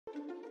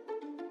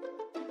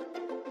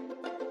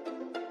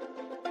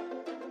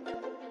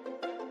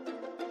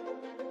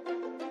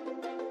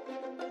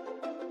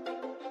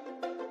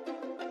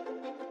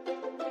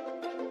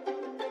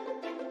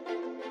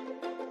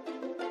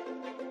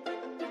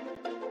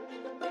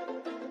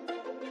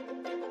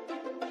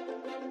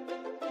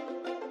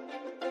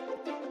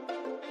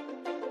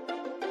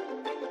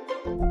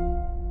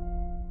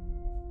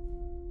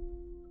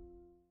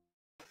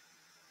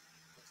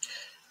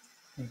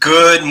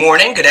Good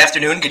morning, good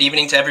afternoon, good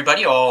evening to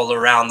everybody all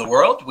around the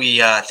world. We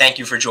thank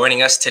you for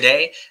joining us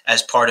today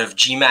as part of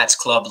GMAT's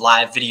Club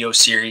live video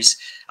series.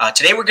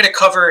 Today we're going to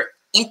cover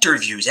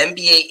interviews,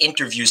 MBA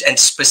interviews, and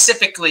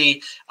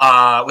specifically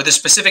with a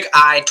specific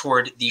eye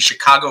toward the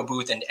Chicago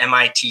Booth and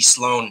MIT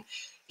Sloan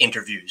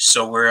interviews.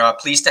 So we're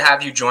pleased to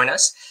have you join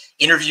us.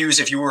 Interviews,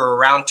 if you were a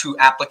round two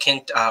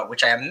applicant,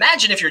 which I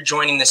imagine if you're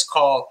joining this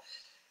call,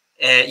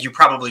 you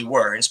probably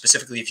were, and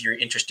specifically if you're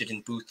interested in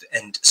Booth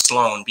and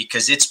Sloan,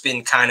 because it's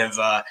been kind of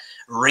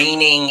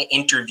raining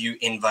interview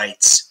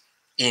invites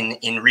in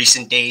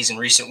recent days and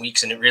recent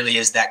weeks, and it really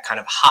is that kind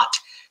of hot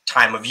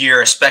time of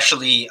year,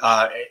 especially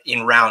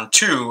in round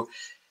two.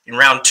 In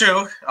round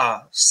two,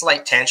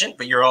 slight tangent,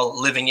 but you're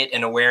all living it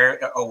and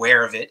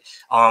aware of it.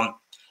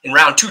 In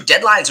round two,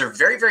 deadlines are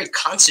very, very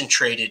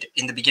concentrated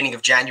in the beginning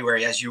of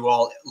January, as you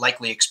all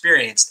likely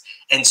experienced.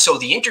 And so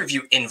the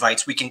interview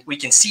invites, we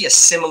can see a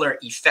similar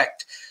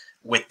effect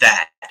with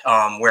that,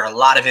 where a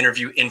lot of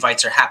interview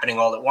invites are happening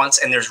all at once.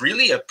 And there's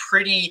really a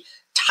pretty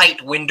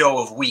tight window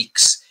of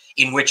weeks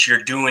in which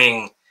you're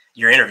doing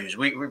your interviews.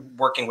 We're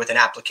working with an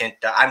applicant.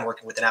 I'm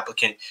working with an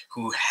applicant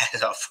who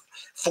has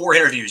 4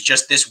 interviews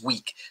just this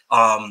week.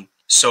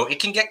 So it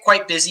can get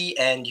quite busy,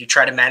 and you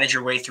try to manage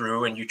your way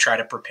through, and you try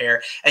to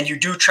prepare, and you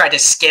do try to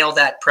scale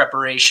that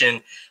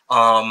preparation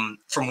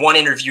from one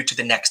interview to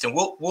the next. And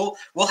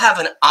we'll have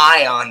an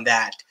eye on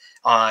that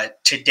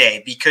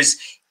today, because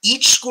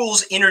each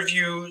school's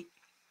interview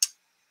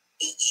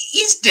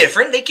is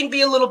different. They can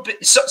be a little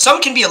bit,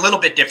 some can be a little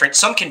bit different.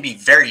 Some can be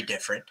very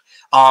different.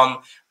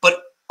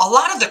 But a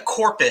lot of the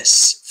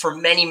corpus for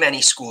many,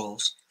 many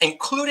schools,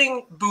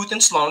 including Booth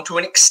and Sloan to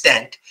an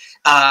extent,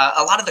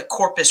 a lot of the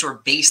corpus or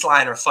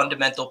baseline or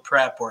fundamental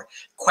prep or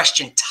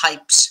question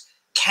types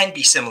can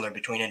be similar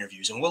between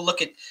interviews, and we'll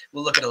look at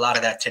a lot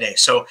of that today.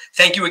 So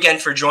thank you again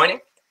for joining.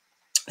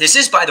 This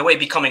is, by the way,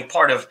 becoming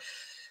part of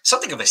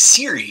something of a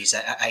series,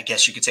 I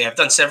guess you could say. I've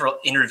done several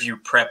interview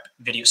prep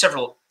videos,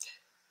 several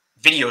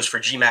videos for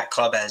GMAT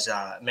Club, as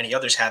many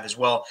others have as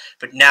well,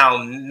 but now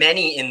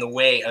many in the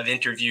way of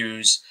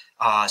interviews,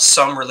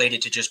 some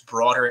related to just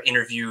broader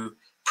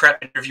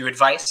prep interview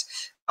advice.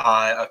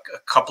 A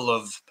couple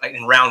of,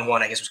 in round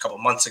one, I guess it was a couple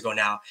of months ago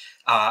now,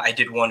 I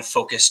did one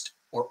focused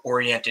or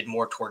oriented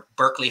more toward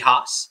Berkeley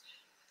Haas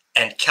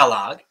and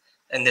Kellogg.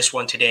 And this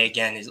one today,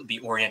 again, will be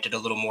oriented a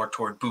little more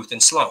toward Booth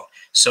and Sloan.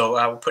 So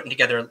we're putting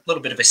together a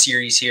little bit of a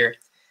series here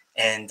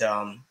and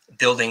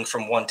building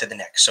from one to the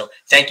next. So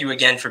thank you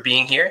again for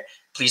being here.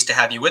 Pleased to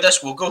have you with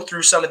us. We'll go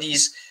through some of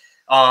these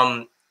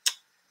slides.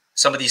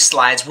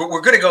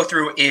 We're going to go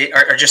through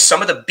are just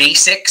some of the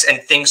basics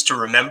and things to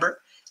remember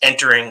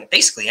entering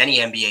basically any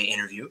MBA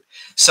interview,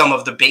 some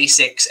of the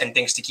basics and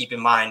things to keep in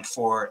mind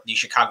for the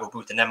Chicago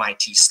Booth and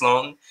MIT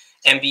Sloan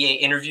MBA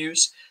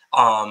interviews,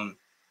 some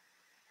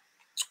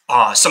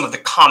of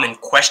the common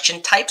question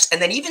types,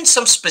 and then even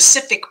some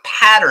specific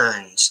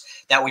patterns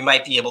that we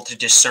might be able to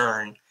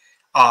discern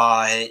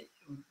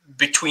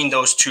between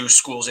those two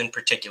schools in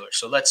particular.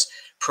 So let's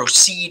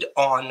proceed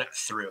on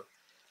through.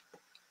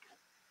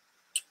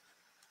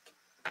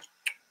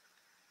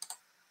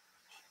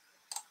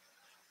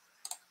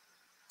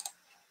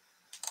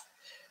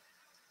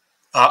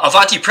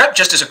 Avanti Prep,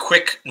 just as a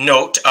quick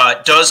note,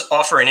 does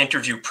offer an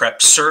interview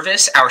prep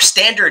service. Our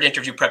standard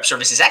interview prep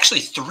service is actually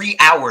 3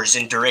 hours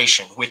in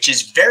duration, which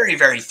is very,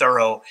 very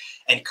thorough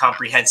and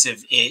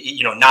comprehensive,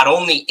 not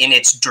only in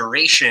its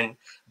duration,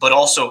 but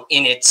also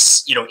in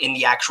its, in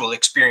the actual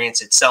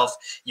experience itself.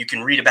 You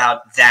can read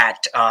about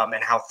that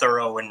and how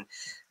thorough and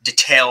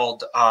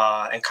detailed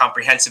and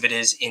comprehensive it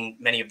is in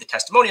many of the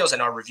testimonials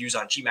and our reviews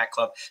on GMAT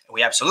Club. And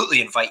we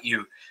absolutely invite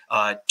you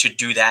to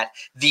do that.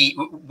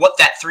 What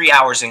that 3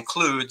 hours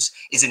includes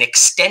is an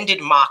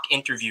extended mock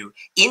interview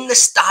in the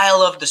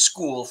style of the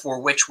school for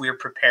which we're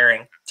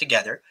preparing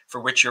together, for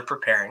which you're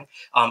preparing.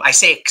 I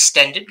say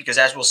extended because,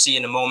 as we'll see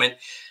in a moment,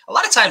 a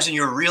lot of times in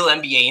your real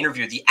MBA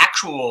interview, the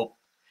actual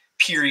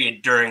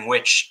period during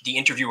which the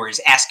interviewer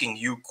is asking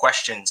you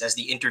questions as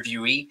the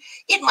interviewee,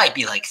 it might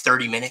be like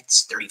 30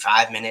 minutes,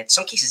 35 minutes,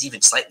 some cases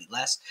even slightly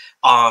less.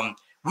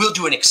 We'll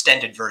do an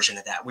extended version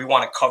of that. We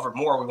want to cover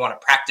more. We want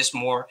to practice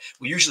more.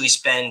 We usually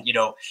spend,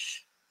 a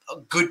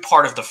good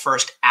part of the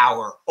first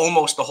hour,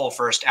 almost the whole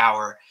first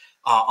hour,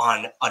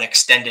 on an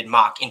extended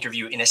mock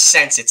interview. In a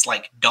sense, it's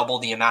like double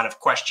the amount of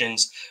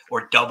questions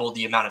or double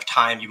the amount of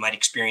time you might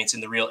experience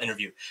in the real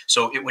interview.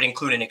 So it would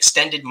include an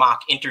extended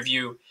mock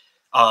interview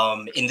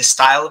in the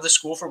style of the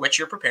school for which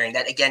you're preparing.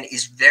 That, again,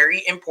 is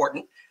very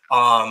important.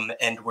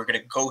 And we're going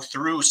to go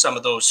through some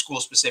of those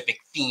school-specific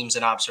themes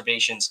and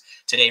observations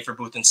today for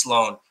Booth and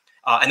Sloan.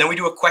 And then we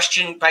do a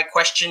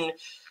question-by-question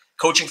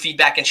coaching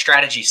feedback and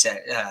strategy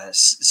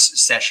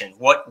session.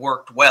 What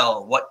worked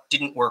well? What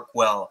didn't work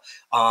well?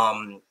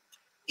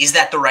 Is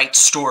that the right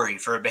story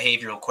for a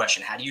behavioral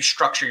question? How do you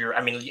structure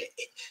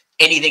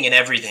anything and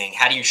everything?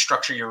 How do you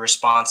structure your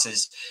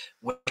responses?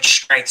 Which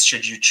strengths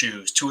should you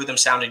choose? 2 of them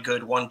sounded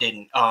good, 1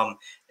 didn't.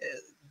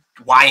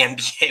 Why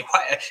MBA?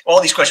 Why?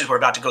 All these questions we're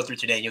about to go through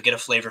today, you'll get a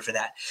flavor for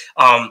that.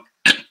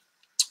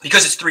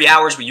 Because it's 3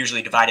 hours, we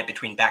usually divide it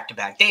between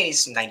back-to-back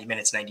days, 90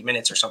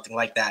 minutes, or something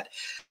like that.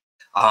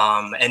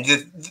 And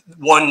the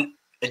one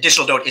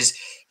additional note is,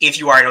 if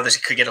you are, I know this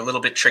could get a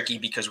little bit tricky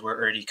because we're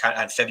already kind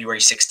of on February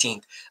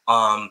 16th.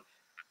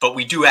 But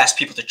we do ask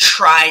people to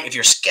try, if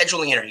you're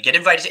scheduling an interview, get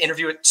invited to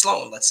interview at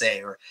Sloan, let's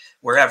say, or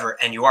wherever,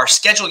 and you are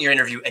scheduling your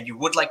interview and you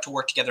would like to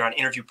work together on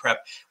interview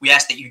prep, we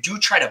ask that you do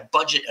try to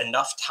budget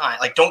enough time.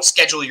 Like, don't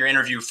schedule your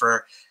interview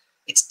for,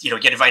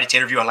 get invited to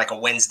interview on like a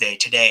Wednesday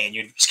today, and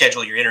you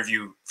schedule your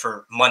interview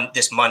for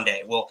this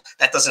Monday. Well,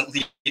 that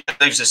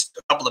leaves us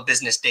a couple of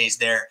business days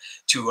there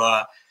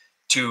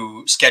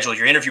to schedule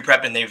your interview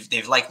prep, and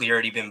they've likely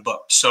already been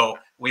booked. So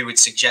we would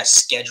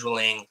suggest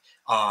scheduling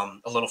a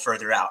little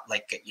further out.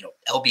 Like,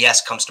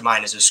 LBS comes to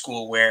mind as a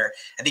school where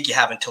I think you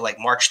have until like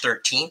March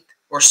 13th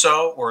or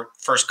so, or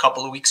first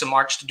couple of weeks of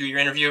March to do your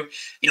interview.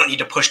 You don't need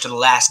to push to the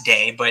last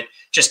day, but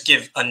just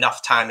give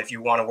enough time if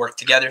you want to work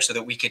together so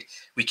that we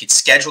could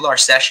schedule our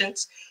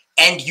sessions,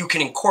 and you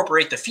can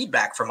incorporate the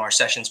feedback from our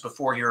sessions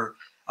before your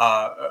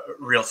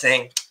real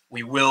thing.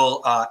 We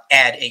will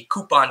add a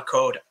coupon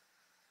code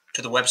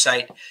to the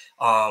website,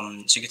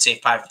 so you could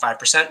save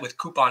 5% with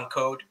coupon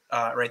code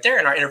right there.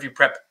 And our interview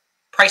prep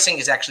pricing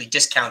is actually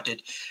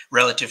discounted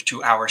relative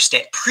to our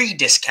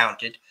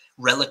pre-discounted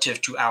relative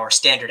to our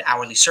standard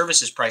hourly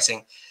services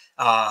pricing,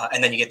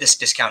 and then you get this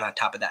discount on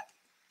top of that.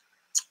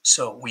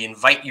 So we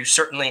invite you,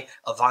 certainly,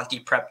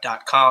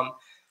 avantiprep.com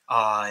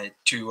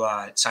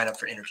to sign up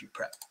for interview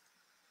prep.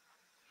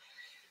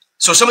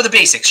 So some of the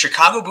basics: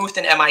 Chicago Booth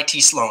and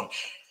MIT Sloan.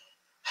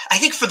 I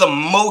think for the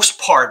most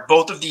part,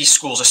 both of these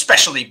schools,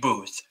 especially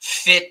Booth,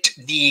 fit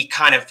the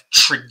kind of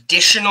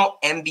traditional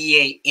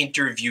MBA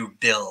interview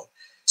bill.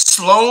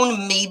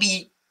 Sloan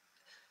maybe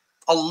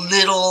a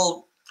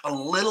little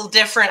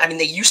different. I mean,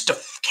 they used to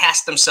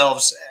cast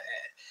themselves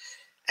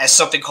as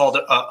something called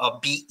a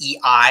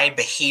BEI,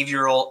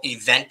 behavioral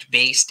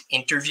event-based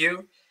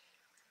interview.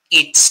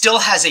 It still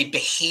has a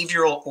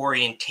behavioral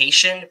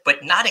orientation,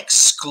 but not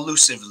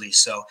exclusively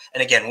so.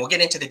 And again, we'll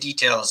get into the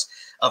details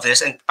of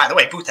this. And by the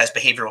way, Booth has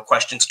behavioral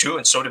questions too,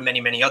 and so do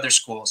many, many other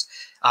schools.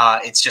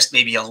 It's just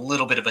maybe a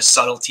little bit of a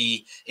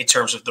subtlety in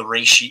terms of the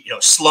ratio.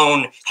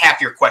 Sloan,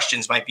 half your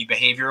questions might be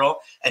behavioral,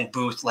 and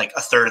Booth, like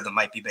a third of them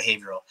might be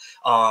behavioral.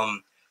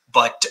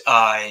 But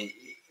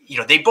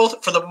they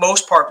both, for the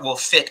most part, will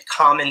fit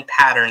common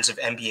patterns of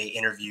MBA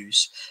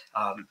interviews.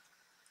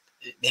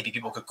 Maybe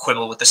people could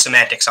quibble with the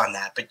semantics on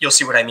that, but you'll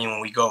see what I mean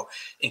when we go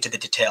into the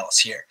details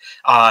here.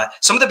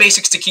 Some of the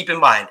basics to keep in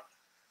mind: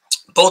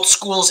 both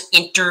schools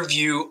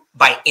interview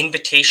by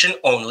invitation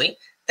only.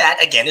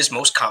 That, again, is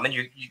most common.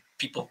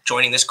 People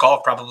joining this call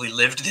have probably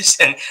lived this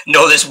and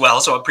know this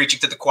well, so I'm preaching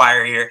to the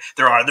choir here.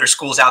 There are other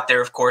schools out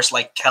there, of course,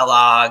 like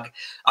Kellogg,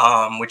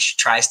 which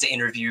tries to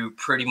interview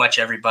pretty much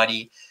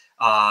everybody.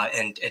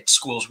 And at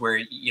schools where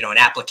an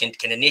applicant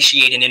can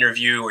initiate an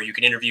interview, or you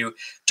can interview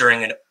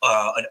during an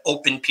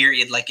open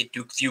period, like at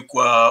Duke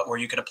Fuqua, or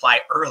you could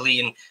apply early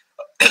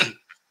and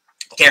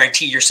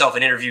guarantee yourself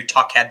an interview.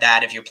 Tuck had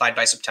that if you applied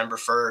by September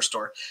 1st,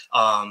 or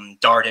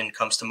Darden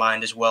comes to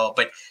mind as well.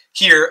 But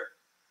here,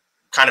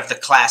 kind of the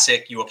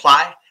classic: you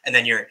apply and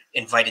then you're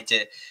invited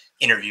to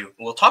interview.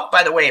 We'll talk,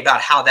 by the way,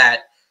 about how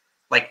that,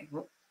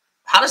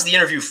 how does the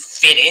interview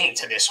fit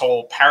into this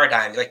whole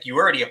paradigm? Like, you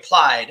already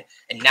applied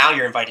and now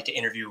you're invited to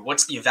interview.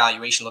 What's the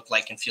evaluation look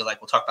like and feel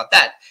like? We'll talk about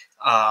that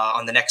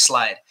on the next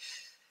slide.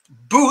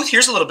 Booth,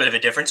 here's a little bit of a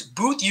difference.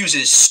 Booth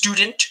uses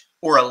student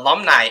or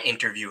alumni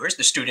interviewers.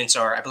 The students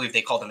are, I believe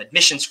they call them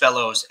admissions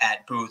fellows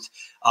at Booth,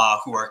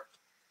 who are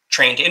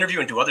trained to interview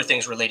and do other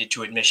things related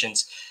to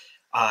admissions.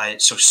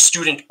 So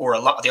student or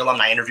the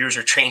alumni interviewers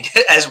are trained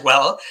as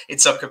well in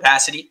some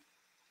capacity.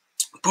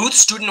 Booth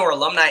student or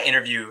alumni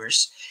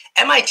interviewers,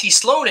 MIT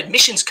Sloan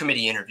admissions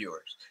committee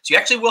interviewers. So you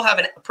actually will have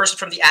a person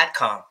from the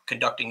AdCom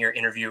conducting your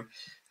interview.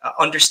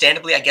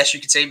 Understandably, I guess you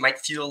could say, might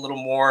feel a little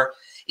more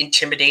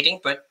intimidating,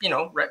 but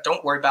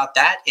don't worry about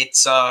that.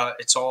 It's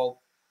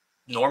all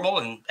normal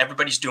and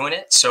everybody's doing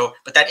it. So,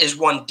 but that is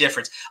one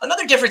difference.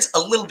 Another difference a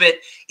little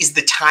bit is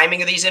the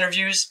timing of these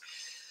interviews.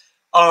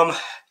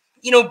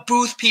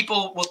 Booth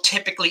people will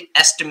typically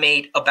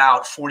estimate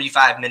about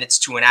 45 minutes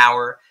to an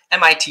hour.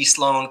 MIT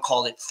Sloan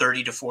called it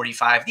 30 to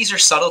 45. These are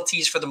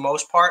subtleties for the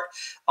most part.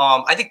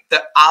 I think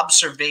the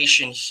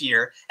observation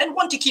here, and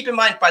one to keep in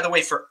mind, by the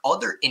way, for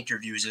other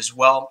interviews as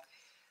well,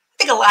 I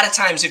think a lot of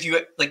times if you,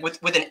 like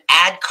with an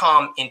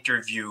AdCom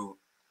interview,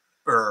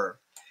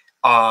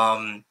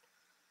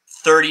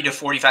 30 to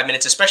 45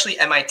 minutes, especially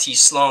MIT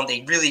Sloan, they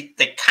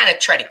kind of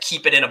try to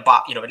keep it in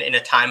a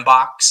time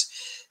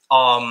box.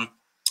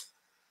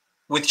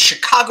 With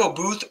Chicago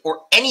Booth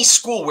or any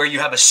school where you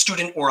have a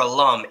student or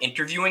alum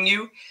interviewing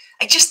you,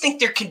 I just think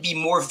there can be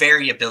more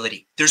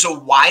variability. There's a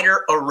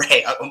wider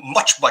array,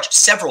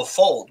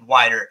 several-fold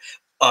wider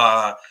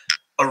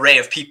array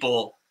of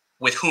people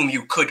with whom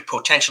you could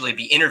potentially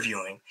be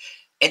interviewing.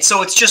 And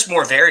so it's just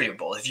more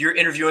variable. If you're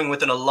interviewing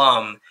with an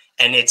alum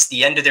and it's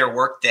the end of their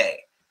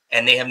workday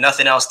and they have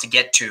nothing else to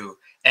get to,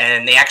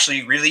 and they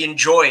actually really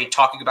enjoy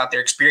talking about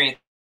their experience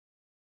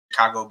at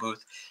Chicago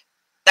Booth,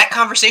 that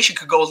conversation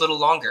could go a little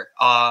longer.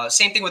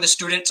 Same thing with a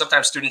student.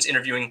 Sometimes students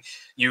interviewing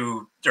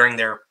you during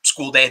their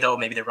school day, though,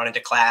 maybe they run into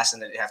class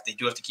and they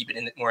do have to keep it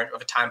in more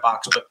of a time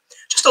box. But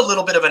just a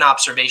little bit of an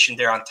observation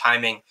there on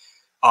timing.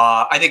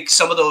 I think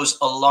some of those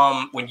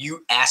alum, when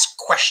you ask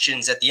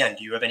questions at the end,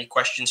 do you have any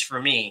questions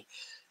for me?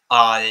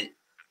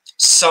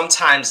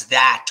 Sometimes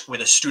that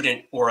with a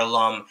student or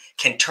alum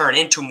can turn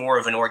into more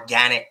of an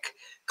organic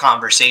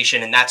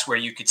conversation. And that's where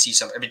you could see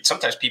some, I mean,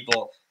 sometimes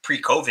people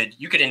pre-COVID,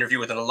 you could interview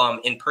with an alum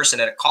in person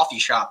at a coffee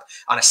shop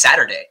on a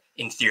Saturday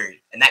in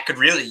theory. And that could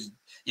really,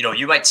 you know,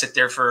 you might sit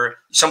there for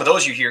some of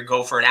those you hear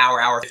go for an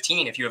hour, hour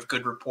 15 if you have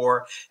good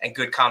rapport and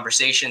good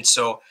conversation.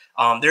 So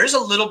there is a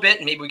little bit,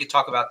 and maybe we could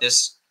talk about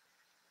this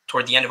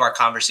toward the end of our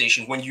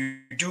conversation, when you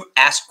do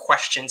ask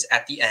questions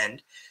at the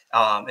end.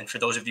 And for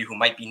those of you who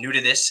might be new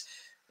to this,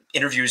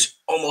 interviews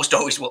almost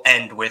always will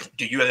end with,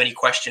 do you have any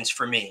questions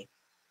for me?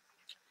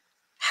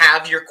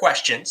 Have your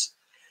questions.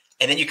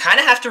 And then you kind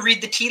of have to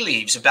read the tea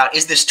leaves about,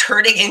 is this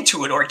turning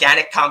into an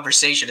organic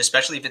conversation,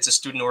 especially if it's a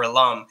student or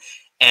alum?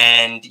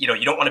 And, you know,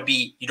 you don't want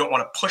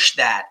to push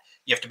that.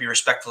 You have to be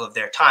respectful of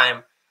their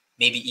time,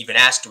 maybe even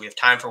ask, do we have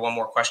time for one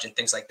more question?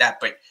 Things like that.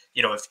 But,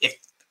 you know, if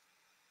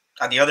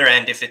on the other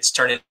end, if it's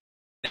turning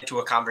into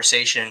a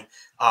conversation,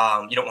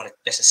 you don't want to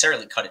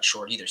necessarily cut it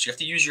short either. So you have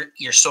to use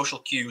your social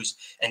cues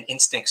and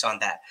instincts on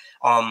that.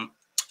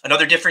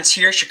 Another difference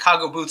here,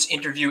 Chicago Booth's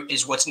interview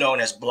is what's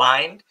known as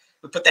blind.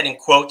 We put that in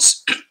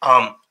quotes.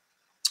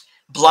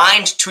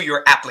 Blind to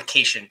your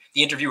application.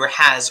 The interviewer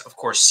has, of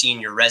course, seen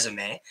your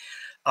resume,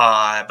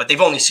 but they've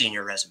only seen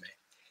your resume.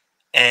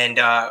 And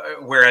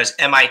whereas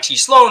MIT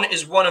Sloan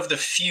is one of the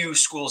few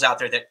schools out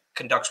there that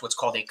conducts what's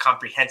called a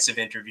comprehensive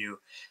interview,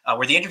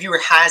 where the interviewer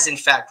has, in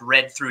fact,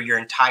 read through your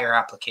entire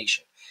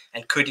application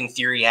and could, in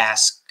theory,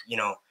 ask, you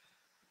know,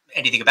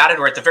 anything about it,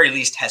 or at the very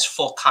least has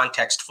full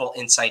context, full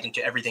insight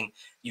into everything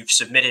you've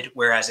submitted.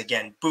 Whereas,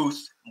 again,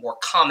 Booth, more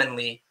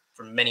commonly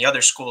from many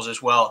other schools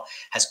as well,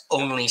 has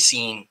only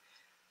seen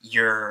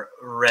your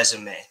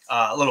resume.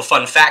 A little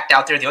fun fact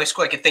out there, the only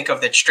school I could think of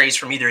that strays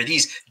from either of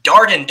these,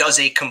 Darden does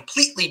a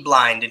completely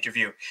blind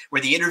interview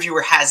where the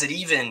interviewer hasn't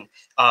even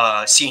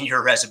seen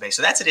your resume.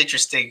 So that's an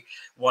interesting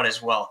one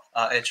as well.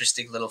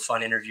 Interesting little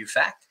fun interview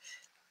fact.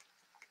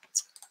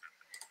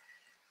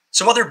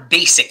 Some other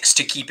basics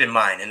to keep in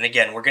mind. And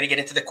again, we're going to get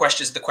into the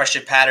questions, the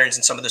question patterns,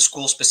 and some of the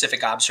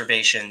school-specific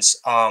observations.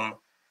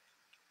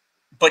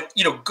 But,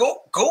 you know,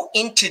 go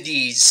into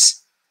these.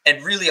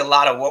 And really a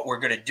lot of what we're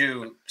going to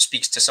do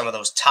speaks to some of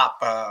those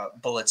top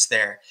bullets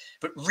there.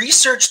 But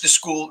research the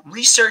school,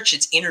 research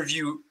its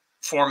interview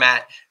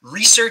format,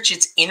 research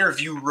its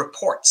interview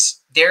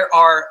reports. There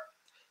are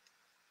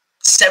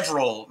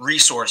several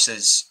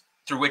resources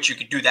through which you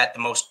could do that, the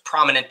most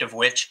prominent of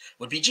which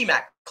would be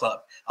GMAT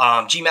Club.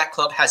 GMAT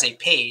Club has a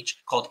page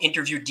called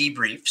Interview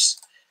Debriefs.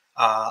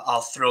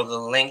 I'll throw the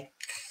link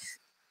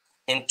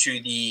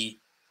into the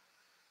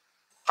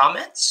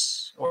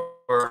comments,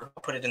 or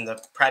put it in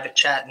the private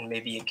chat, and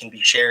maybe it can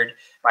be shared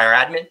by our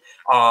admin.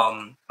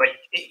 But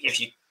if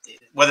you,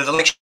 whether the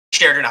link's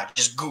shared or not,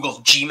 just Google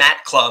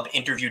GMAT Club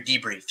Interview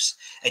Debriefs,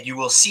 and you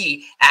will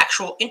see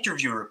actual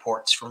interview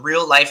reports from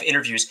real life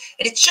interviews.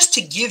 And it's just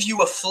to give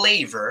you a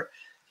flavor.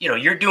 You know,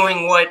 you're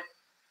doing what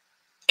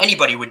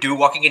anybody would do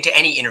walking into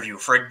any interview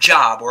for a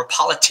job, or a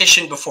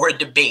politician before a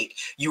debate.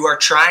 You are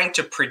trying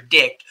to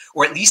predict,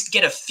 or at least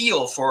get a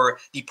feel for,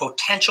 the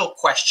potential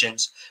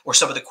questions or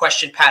some of the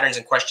question patterns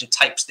and question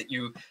types that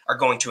you are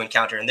going to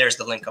encounter. And there's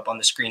the link up on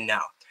the screen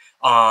now.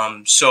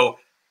 So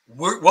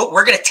we're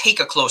going to take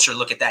a closer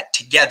look at that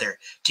together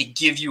to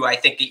give you, I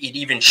think, an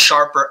even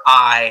sharper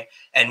eye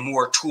and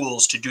more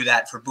tools to do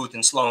that for Booth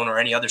and Sloan or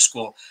any other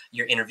school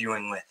you're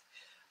interviewing with.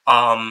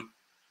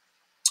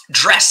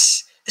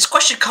 Dress. This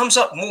question comes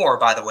up more,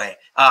 by the way,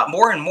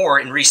 more and more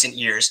in recent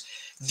years.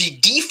 The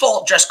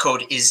default dress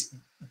code is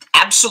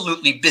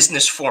absolutely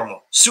business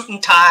formal, suit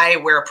and tie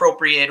where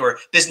appropriate, or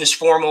business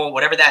formal,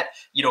 whatever that,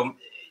 you know,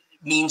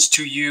 means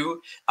to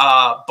you.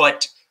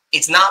 But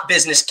it's not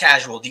business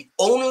casual. The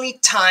only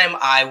time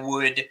I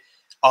would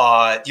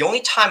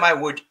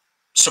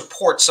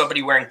support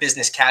somebody wearing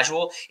business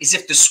casual is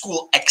if the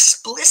school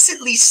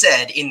explicitly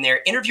said in their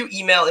interview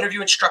email,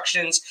 interview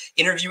instructions,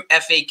 interview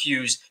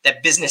FAQs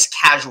that business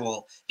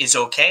casual is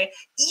okay.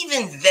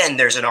 Even then,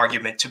 there's an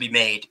argument to be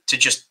made to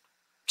just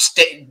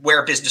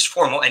wear business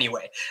formal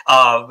anyway.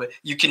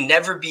 You can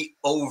never be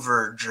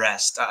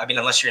overdressed. I mean,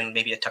 unless you're in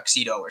maybe a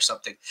tuxedo or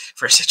something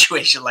for a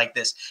situation like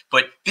this.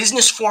 But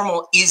business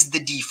formal is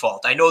the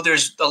default. I know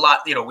there's a lot,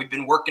 you know, we've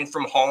been working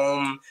from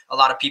home, a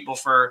lot of people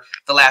for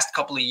the last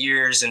couple of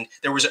years, and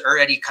there was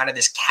already kind of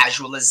this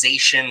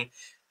casualization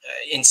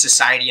in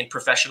society and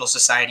professional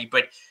society.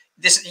 But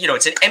this, you know,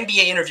 it's an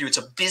MBA interview. It's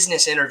a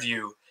business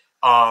interview.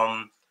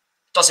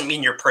 Doesn't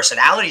mean your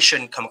personality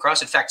shouldn't come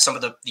across. In fact, some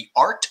of the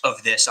art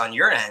of this on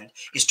your end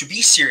is to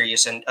be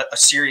serious, and a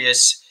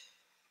serious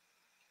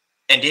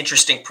and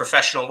interesting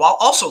professional, while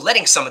also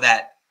letting some of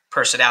that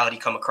personality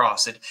come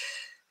across, and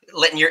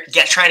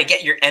trying to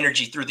get your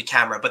energy through the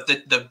camera. But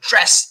the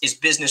dress is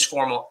business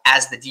formal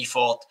as the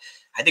default.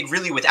 I think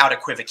really without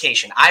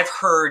equivocation. I've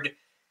heard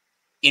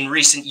in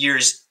recent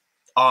years,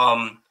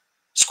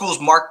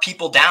 schools mark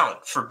people down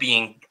for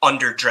being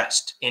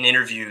underdressed in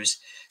interviews.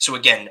 So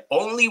again,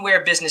 only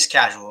wear business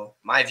casual,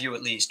 my view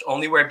at least,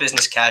 only wear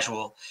business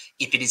casual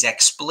if it is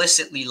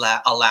explicitly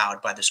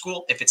allowed by the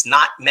school. If it's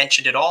not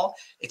mentioned at all,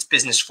 it's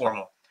business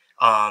formal.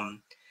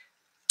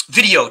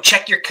 Video,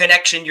 check your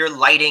connection, your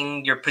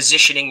lighting, your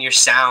positioning, your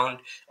sound,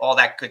 all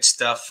that good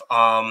stuff.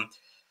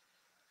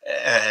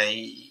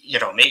 You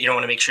don't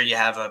want to make sure you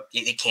have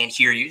they can't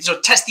hear you. So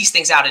test these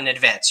things out in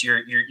advance.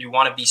 You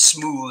want to be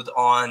smooth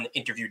on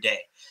interview day.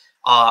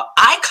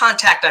 Eye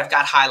contact I've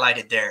got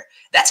highlighted there.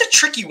 That's a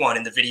tricky one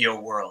in the video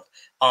world.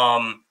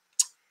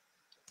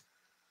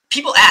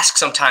 People ask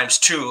sometimes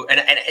too,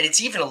 and it's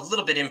even a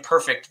little bit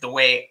imperfect the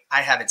way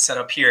I have it set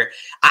up here.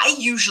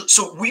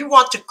 So we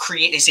want to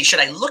create, they say, should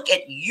I look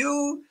at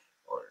you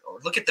or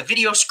look at the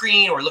video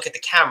screen or look at the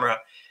camera?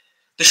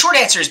 The short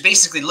answer is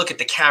basically look at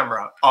the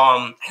camera.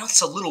 I know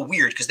it's a little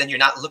weird because then you're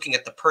not looking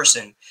at the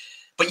person,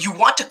 but you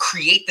want to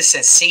create the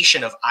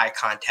sensation of eye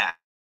contact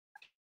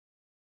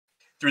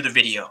through the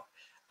video.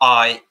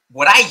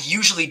 What I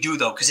usually do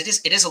though, because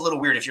it is a little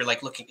weird if you're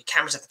like looking, the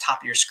camera's at the top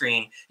of your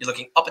screen, you're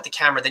looking up at the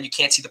camera, then you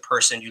can't see the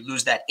person, you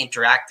lose that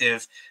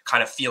interactive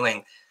kind of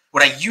feeling.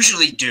 What I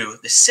usually do,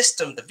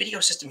 the video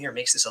system here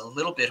makes this a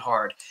little bit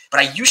hard, but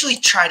I usually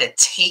try to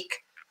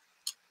take,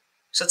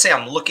 so let's say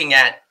I'm looking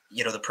at,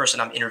 the person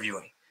I'm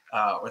interviewing,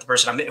 or the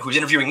person who's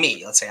interviewing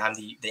me. Let's say I'm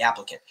the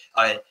applicant.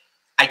 I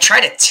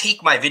try to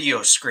take my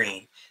video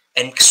screen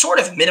and sort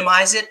of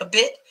minimize it a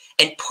bit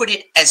and put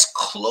it as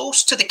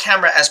close to the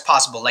camera as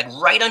possible, like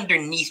right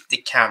underneath the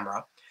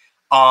camera,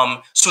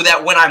 so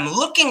that when I'm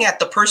looking at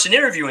the person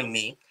interviewing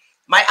me,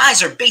 my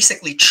eyes are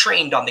basically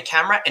trained on the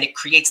camera and it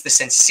creates the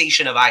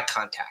sensation of eye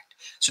contact.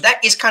 So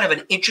that is kind of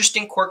an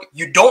interesting quirk.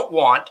 You don't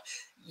want,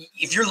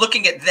 if you're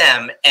looking at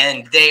them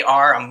and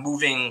I'm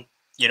moving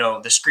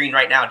the screen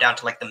right now down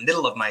to like the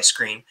middle of my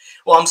screen.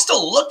 Well, I'm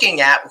still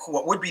looking at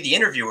what would be the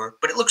interviewer,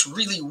 but it looks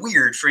really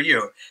weird for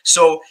you.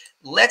 So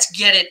let's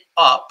get it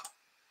up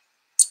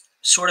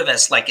sort of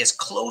as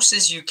close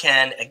as you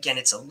can. Again,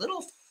 it's a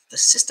little, the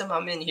system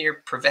I'm in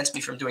here prevents me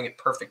from doing it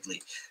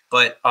perfectly,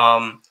 but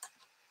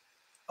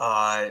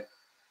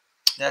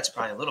that's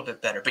probably a little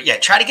bit better. But yeah,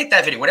 try to get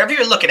that video, whatever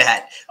you're looking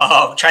at,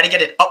 try to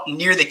get it up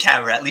near the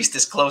camera, at least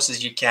as close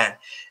as you can,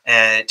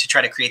 to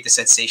try to create the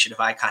sensation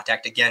of eye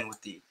contact, again,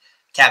 with the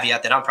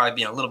caveat that I'm probably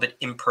being a little bit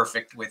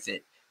imperfect with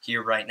it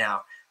here right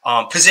now.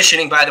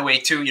 Positioning, by the way,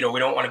 too, we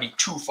don't want to be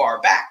too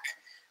far back.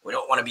 We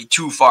don't want to be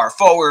too far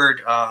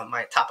forward.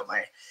 My top of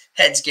my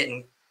head's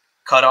getting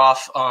cut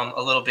off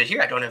a little bit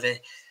here. I don't have to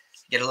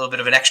get a little bit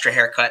of an extra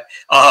haircut.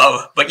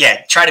 But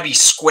yeah, try to be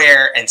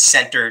square and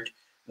centered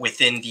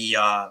within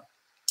the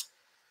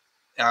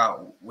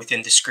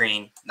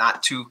screen.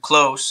 Not too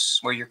close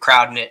where you're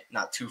crowding it,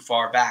 not too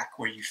far back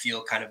where you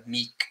feel kind of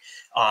meek.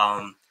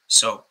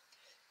 So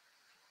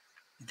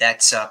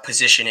that's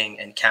positioning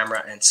and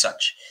camera and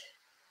such.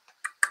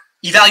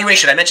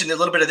 Evaluation. I mentioned a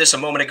little bit of this a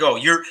moment ago.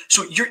 Your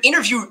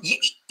interview,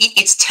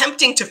 it's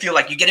tempting to feel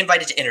like you get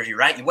invited to interview,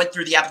 right? You went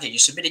through the application, you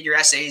submitted your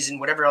essays and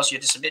whatever else you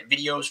had to submit,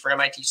 videos for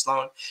MIT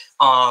Sloan,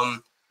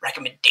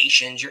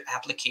 recommendations, your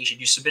application,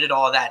 you submitted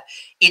all of that.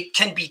 It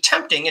can be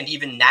tempting and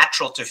even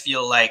natural to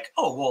feel like,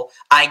 oh, well,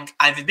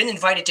 I've been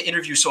invited to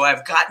interview, so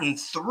I've gotten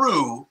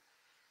through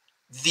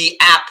the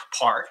app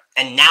part,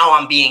 and now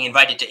I'm being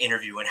invited to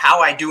interview, and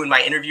how I do in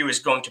my interview is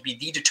going to be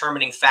the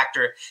determining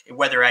factor in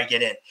whether I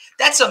get in.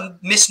 That's a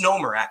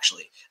misnomer,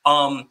 actually.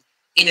 In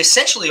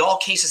essentially all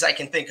cases I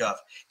can think of,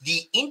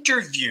 the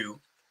interview,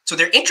 so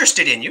they're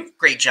interested in you.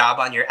 Great job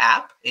on your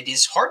app. It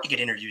is hard to get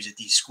interviews at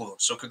these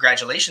schools, so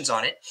congratulations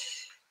on it.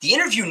 The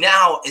interview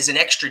now is an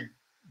extra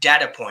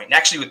data point. And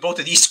actually, with both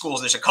of these schools,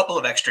 there's a couple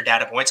of extra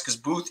data points because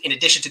Booth, in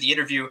addition to the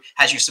interview,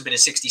 has you submit a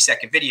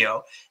 60-second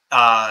video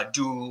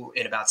due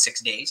in about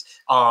 6 days.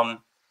 And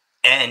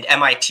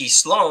MIT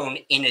Sloan,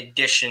 in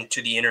addition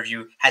to the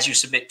interview, has you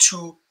submit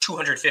two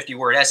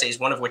 250-word essays,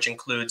 one of which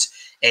includes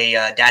a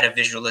data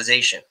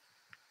visualization.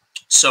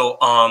 So,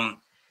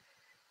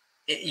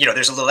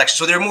 there's a little extra.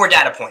 So there are more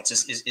data points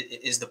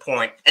is the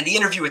point. And the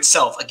interview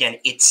itself, again,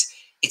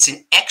 it's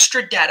an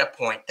extra data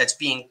point that's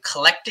being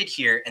collected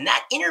here. And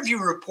that interview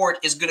report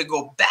is going to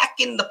go back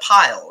in the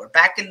pile or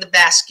back in the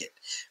basket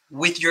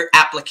with your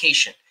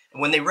application.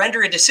 And when they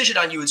render a decision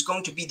on you, it's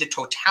going to be the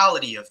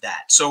totality of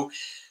that. So,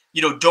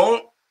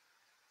 don't,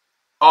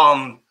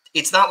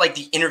 it's not like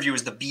the interview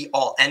is the be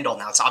all end all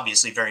now. It's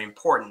obviously very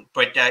important,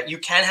 but you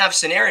can have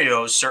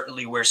scenarios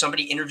certainly where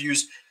somebody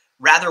interviews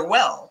rather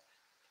well,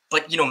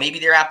 but, maybe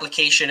their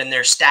application and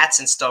their stats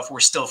and stuff were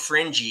still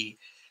fringy,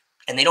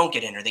 and they don't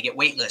get in or they get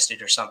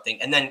waitlisted or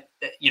something. And then,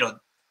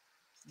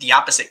 the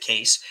opposite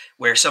case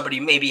where somebody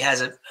maybe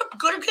has a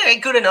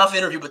good enough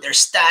interview, but their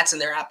stats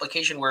and their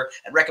application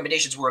and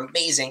recommendations were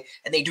amazing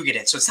and they do get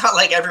in. So it's not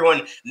like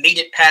everyone made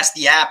it past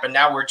the app and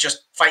now we're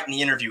just fighting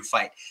the interview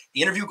fight.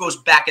 The interview goes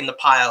back in the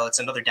pile. It's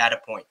another data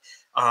point.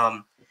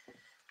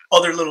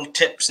 Other little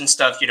tips and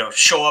stuff,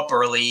 show up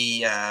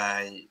early,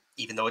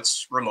 even though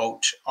it's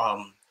remote.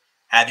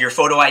 Have your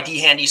photo ID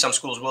handy. Some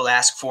schools will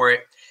ask for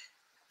it.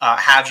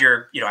 Have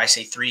your, I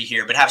say 3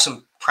 here, but have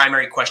some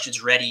primary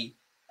questions ready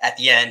at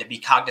the end, and be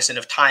cognizant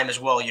of time as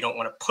well. You don't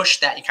want to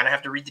push that. You kind of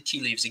have to read the tea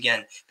leaves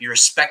again. Be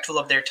respectful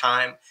of their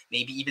time.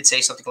 Maybe even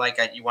say something like,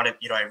 I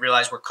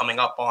realize we're coming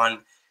up on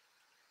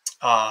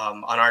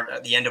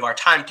the end of our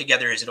time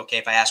together. Is it okay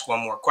if I ask one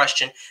more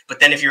question? But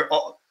then if you're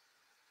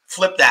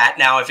flip that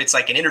now, if it's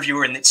like an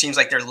interviewer and it seems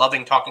like they're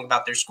loving talking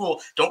about their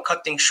school, don't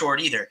cut things short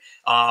either.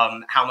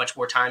 How much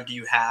more time do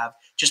you have?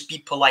 Just be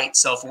polite,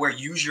 self-aware.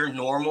 Use your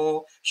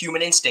normal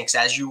human instincts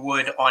as you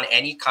would on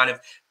any kind of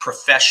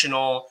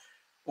professional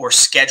or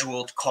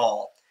scheduled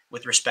call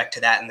with respect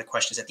to that and the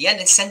questions at the end,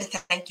 and send a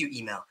thank you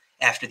email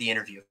after the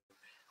interview.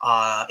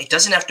 It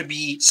doesn't have to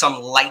be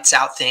some lights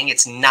out thing.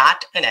 It's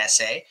not an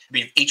essay. I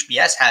mean,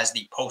 HBS has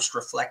the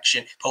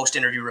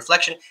post-interview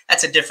reflection.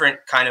 That's a different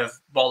kind of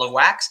ball of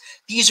wax.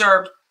 These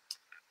are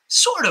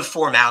sort of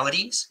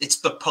formalities.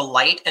 It's the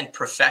polite and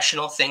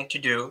professional thing to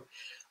do.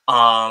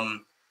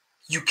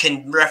 You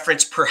can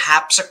reference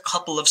perhaps a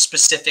couple of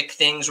specific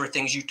things or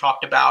things you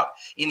talked about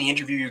in the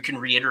interview. You can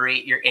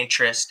reiterate your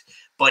interest,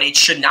 but it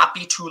should not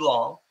be too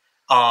long.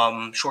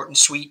 Short and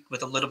sweet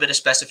with a little bit of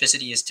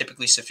specificity is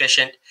typically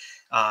sufficient.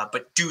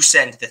 But do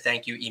send the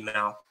thank you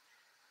email.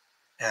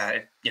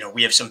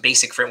 We have some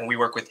basic when we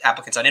work with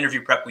applicants on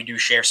interview prep, we do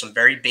share some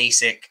very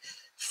basic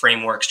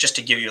frameworks just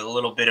to give you a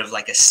little bit of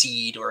like a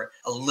seed or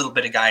a little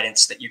bit of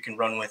guidance that you can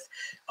run with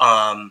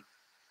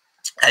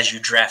as you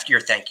draft your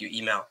thank you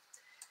email.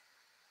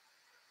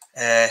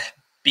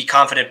 Be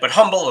confident but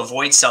humble.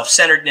 Avoid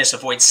self-centeredness.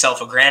 Avoid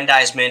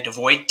self-aggrandizement.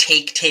 Avoid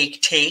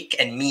take,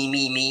 and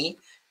me.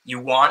 You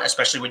want,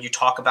 especially when you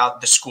talk about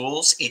the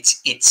schools,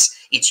 it's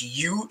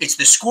you, it's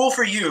the school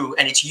for you,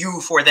 and it's you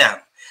for them.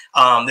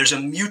 There's a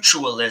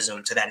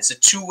mutualism to that. It's a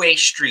two-way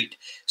street.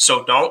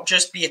 So don't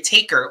just be a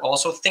taker.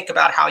 Also think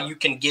about how you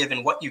can give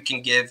and what you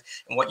can give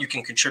and what you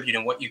can contribute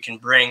and what you can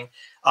bring.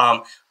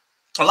 A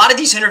lot of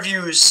these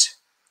interviews,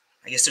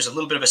 I guess there's a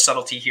little bit of a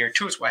subtlety here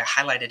too. It's why I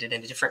highlighted it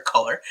in a different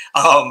color.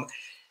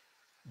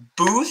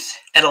 Booth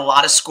at a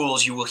lot of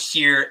schools, you will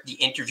hear the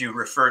interview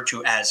referred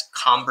to as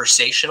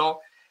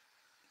conversational.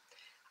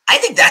 I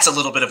think that's a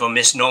little bit of a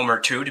misnomer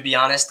too, to be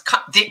honest.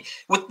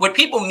 What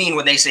people mean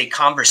when they say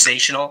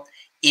conversational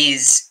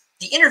is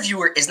the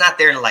interviewer is not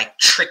there to like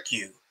trick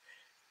you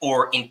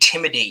or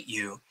intimidate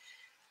you.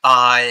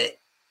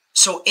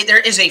 So there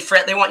is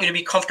they want you to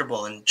be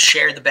comfortable and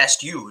share the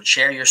best you,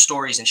 share your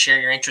stories and share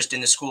your interest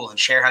in the school and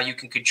share how you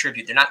can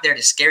contribute. They're not there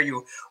to scare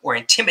you or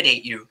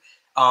intimidate you.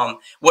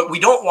 What we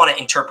don't want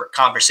to interpret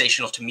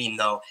conversational to mean,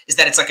 though, is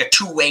that it's like a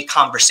two-way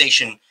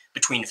conversation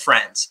between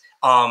friends.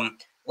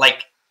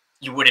 Like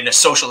you would in a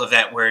social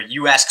event where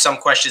you ask some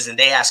questions and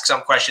they ask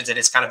some questions and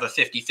it's kind of a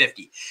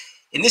 50-50.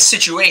 In this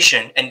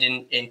situation, and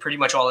in pretty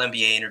much all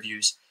MBA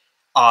interviews,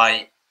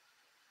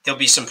 there'll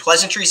be some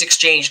pleasantries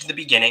exchanged in the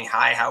beginning.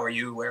 Hi, how are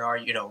you? Where are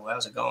you?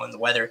 How's it going? The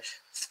weather.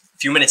 A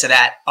few minutes of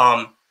that.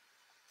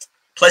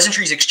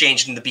 Pleasantries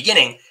exchanged in the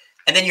beginning,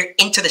 and then you're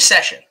into the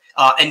session.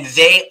 And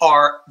they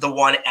are the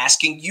one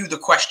asking you the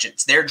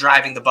questions. They're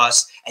driving the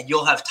bus, and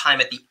you'll have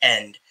time at the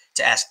end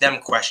to ask them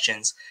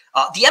questions.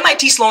 The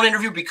MIT Sloan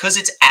interview, because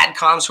it's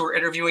adcoms who are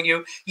interviewing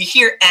you, you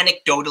hear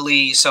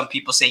anecdotally some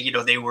people say,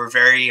 they were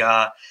very,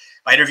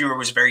 my interviewer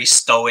was very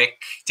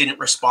stoic, didn't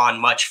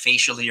respond much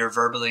facially or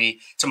verbally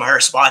to my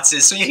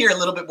responses. So you hear a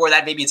little bit more of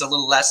that. Maybe it's a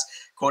little less,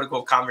 quote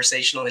unquote,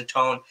 conversational in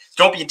tone.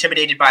 Don't be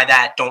intimidated by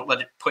that. Don't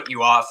let it put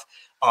you off.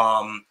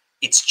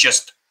 It's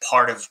just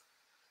part of,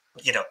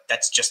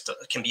 that's just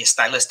can be a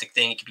stylistic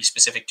thing. It can be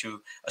specific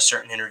to a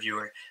certain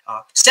interviewer.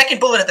 Second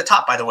bullet at the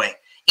top, by the way.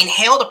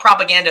 Inhale the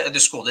propaganda of the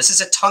school. This is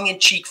a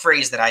tongue-in-cheek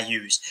phrase that I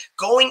use.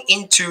 Going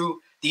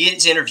into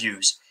these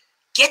interviews,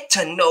 get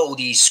to know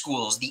these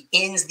schools, the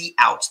ins, the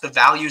outs, the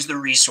values, the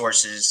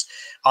resources.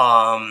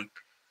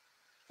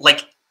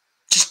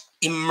 Just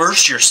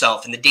immerse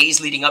yourself in the days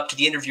leading up to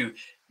the interview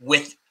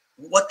with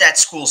what that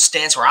school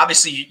stands for.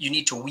 Obviously, you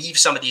need to weave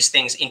some of these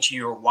things into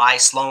your why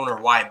Sloan or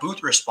why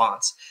Booth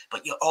response,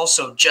 but you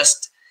also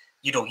just,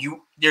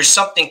 there's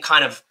something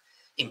kind of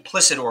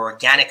implicit or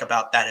organic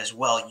about that as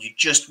well. You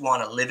just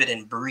want to live it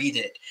and breathe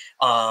it.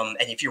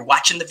 And if you're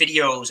watching the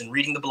videos and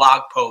reading the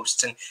blog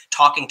posts and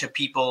talking to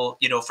people,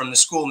 from the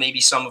school,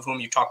 maybe some of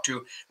whom you talked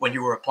to when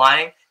you were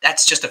applying,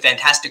 that's just a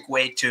fantastic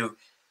way to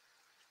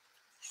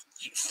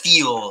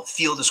feel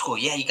the school.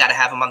 Yeah, you got to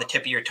have them on the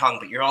tip of your tongue,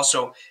 but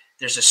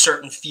there's a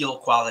certain feel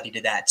quality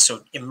to that.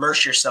 So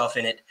immerse yourself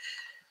in it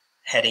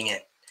heading in.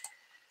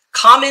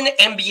 Common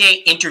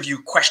MBA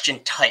interview question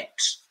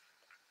types.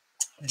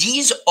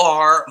 These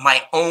are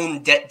my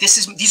own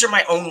these are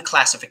my own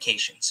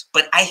classifications,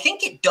 but I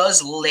think it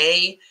does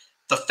lay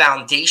the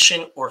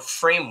foundation or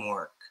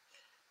framework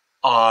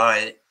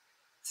for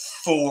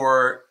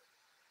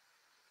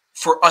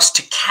us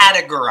to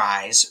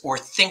categorize or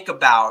think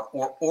about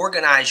or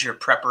organize your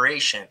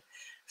preparation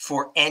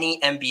for any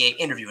MBA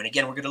interview. And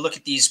again, we're going to look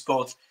at these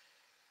both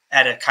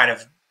at a kind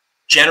of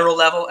general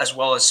level as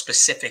well as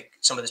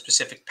some of the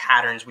specific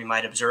patterns we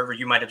might observe or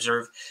you might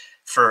observe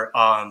for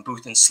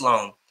Booth and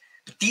Sloan.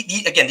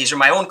 Again, these are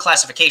my own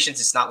classifications.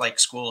 It's not like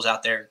schools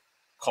out there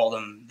call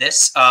them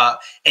this. And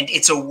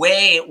it's a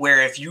way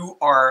where if you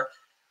are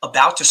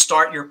about to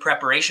start your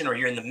preparation or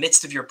you're in the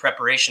midst of your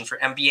preparation for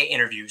MBA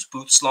interviews,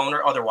 Booth, Sloan,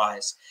 or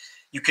otherwise,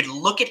 you could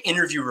look at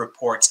interview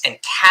reports and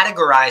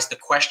categorize the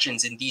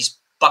questions in these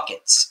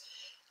buckets.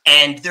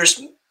 And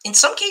there's, in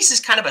some cases,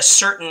 kind of a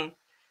certain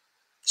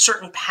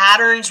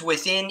patterns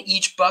within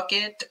each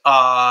bucket,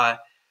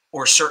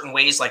 or certain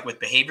ways, like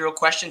with behavioral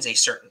questions, a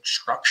certain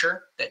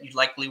structure that you'd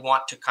likely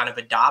want to kind of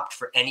adopt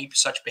for any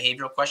such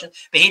behavioral question.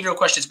 Behavioral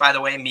questions, by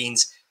the way,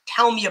 means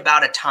tell me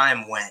about a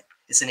time when.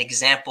 It's an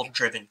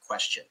example-driven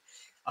question.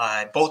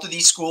 Both of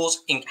these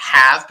schools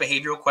have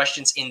behavioral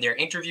questions in their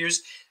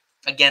interviews.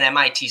 Again,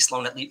 MIT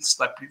Sloan, at least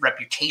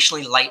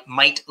reputationally,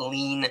 might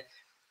lean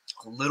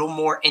a little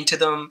more into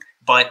them,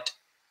 but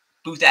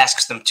Booth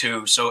asks them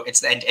too. So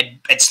it's and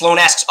Sloan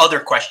asks other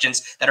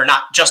questions that are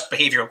not just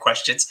behavioral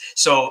questions.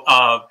 So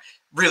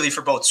really,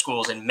 for both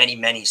schools and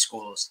many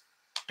schools,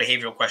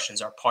 behavioral questions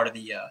are part of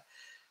the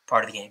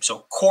game.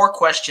 So core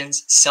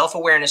questions,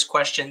 self-awareness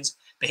questions,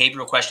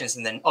 behavioral questions,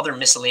 and then other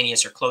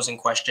miscellaneous or closing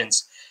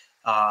questions.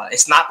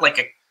 It's not like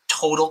a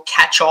total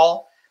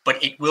catch-all,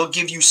 but it will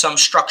give you some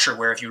structure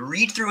where if you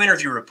read through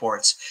interview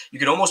reports, you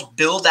can almost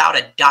build out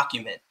a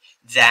document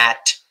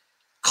that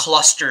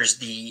clusters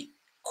the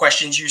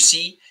questions you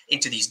see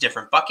into these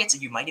different buckets,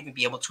 and you might even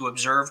be able to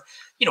observe,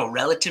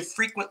 relative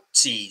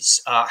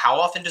frequencies. How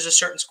often does a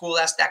certain school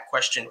ask that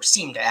question, or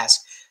seem to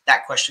ask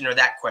that question,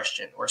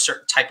 or a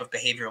certain type of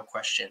behavioral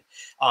question?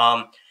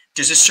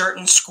 Does a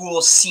certain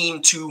school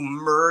seem to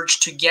merge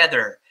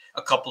together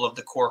a couple of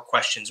the core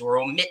questions or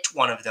omit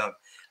one of them?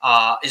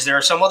 Is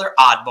there some other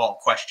oddball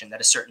question that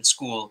a certain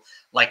school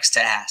likes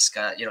to ask?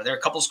 There are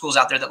a couple of schools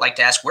out there that like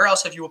to ask, where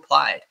else have you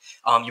applied?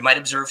 You might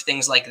observe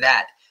things like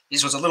that.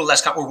 This was a little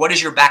less, or what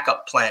is your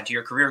backup plan to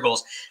your career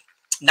goals?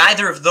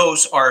 Neither of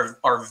those are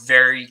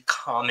very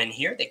common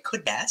here. They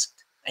could be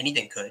asked.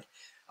 Anything could.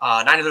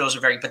 Neither of those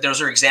are but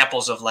those are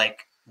examples of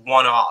like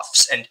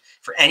one-offs. And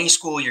for any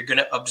school, you're going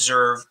to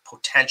observe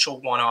potential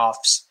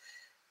one-offs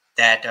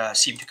that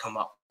seem to come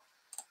up.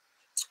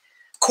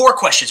 Core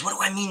questions. What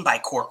do I mean by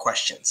core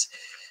questions?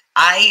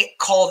 I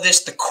call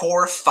this the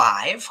core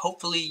 5.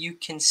 Hopefully you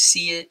can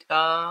see it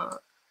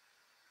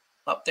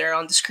up there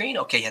on the screen.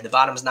 Okay, yeah, the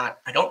bottom's not,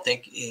 I don't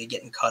think,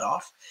 getting cut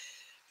off.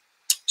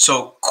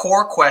 So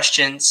core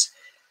questions,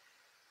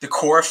 the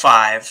core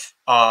 5.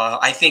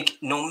 I think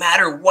no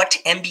matter what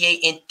MBA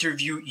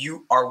interview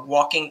you are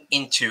walking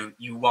into,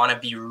 you want to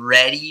be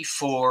ready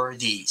for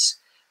these.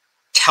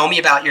 Tell me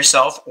about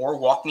yourself or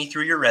walk me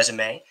through your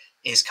resume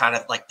is kind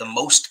of like the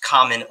most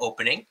common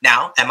opening.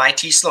 Now,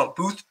 MIT Sloan,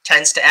 Booth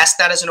tends to ask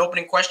that as an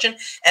opening question.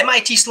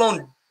 MIT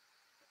Sloan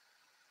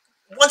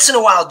once in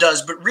a while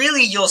does, but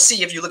really you'll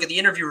see if you look at the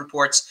interview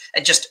reports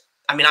and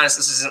honestly,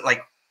 this isn't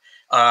like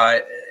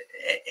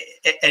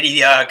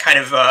any kind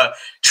of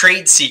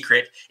trade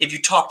secret. If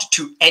you talked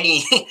to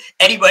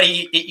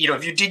anybody,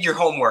 if you did your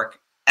homework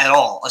at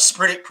all, a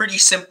pretty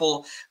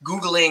simple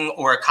Googling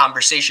or a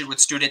conversation with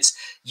students,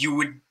 you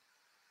would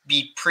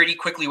be pretty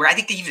quickly where I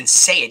think they even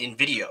say it in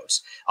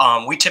videos.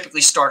 We typically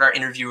start our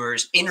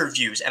interviews,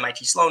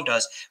 MIT Sloan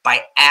does,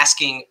 by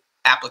asking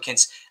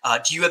applicants,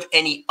 do you have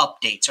any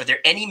updates? Are there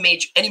any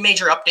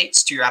major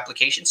updates to your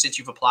application since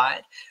you've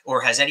applied?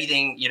 Or has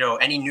anything,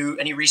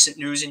 any recent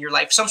news in your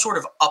life? Some sort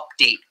of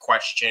update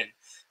question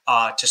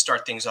to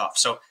start things off.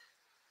 So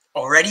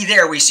already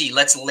there we see,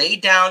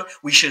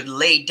 we should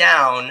lay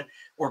down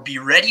or be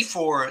ready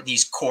for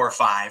these core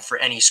 5 for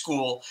any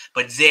school.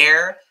 But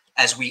there,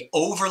 as we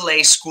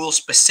overlay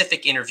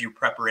school-specific interview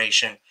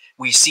preparation,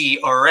 we see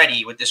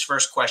already with this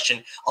first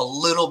question a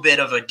little bit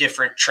of a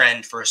different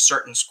trend for a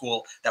certain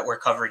school that we're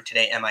covering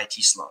today,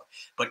 MIT Sloan.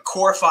 But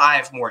core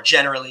 5 more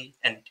generally,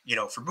 and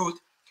for Booth,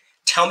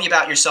 tell me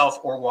about yourself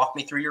or walk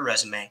me through your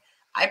resume.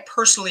 I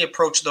personally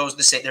approach those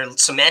the same. They're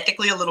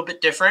semantically a little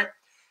bit different.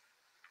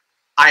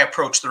 I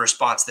approach the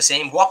response the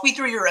same. Walk me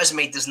through your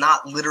resume does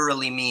not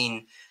literally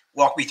mean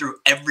walk me through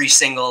every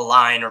single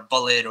line or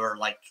bullet or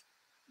like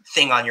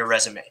thing on your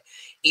resume.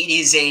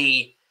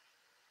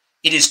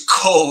 It is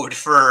code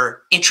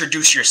for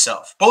introduce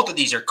yourself. Both of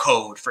these are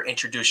code for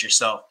introduce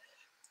yourself.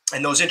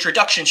 And those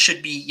introductions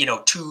should be,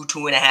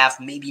 2.5,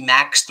 maybe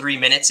max 3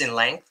 minutes in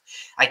length.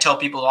 I tell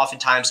people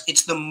oftentimes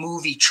it's the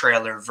movie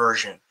trailer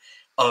version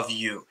of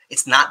you.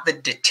 It's not the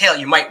detail.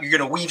 You're going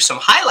to weave some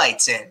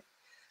highlights in.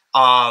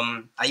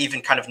 I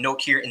even kind of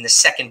note here in the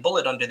second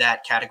bullet under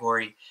that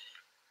category,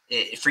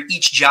 for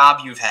each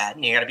job you've had,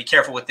 and you got to be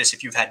careful with this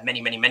if you've had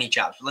many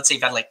jobs. Let's say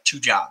you've had like 2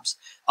 jobs.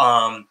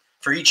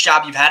 For each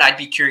job you've had, I'd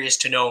be curious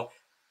to know,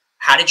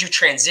 how did you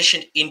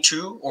transition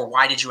into, or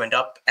why did you end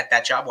up at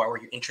that job? Why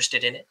were you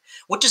interested in it?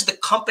 What does the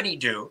company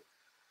do?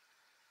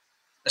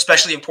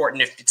 Especially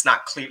important if it's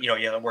not clear,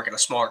 you work at a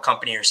smaller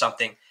company or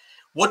something.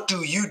 What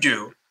do you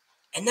do?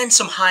 And then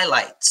some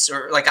highlights,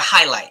 or like a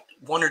highlight,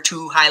 1 or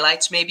 2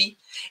 highlights maybe.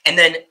 And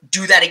then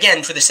do that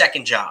again for the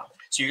second job.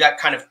 So you got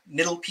kind of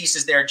middle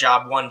pieces there,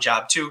 job 1,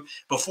 job 2.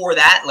 Before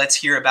that, let's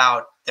hear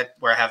about that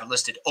where I have it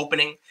listed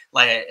opening,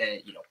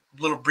 like,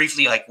 little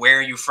briefly, like, where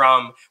are you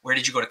from? Where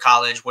did you go to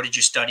college? What did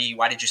you study?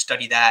 Why did you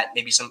study that?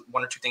 Maybe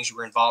one or two things you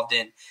were involved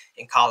in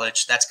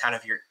college. That's kind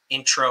of your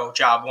intro,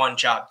 job one,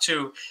 job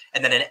two,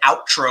 and then an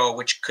outro,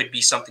 which could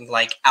be something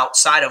like,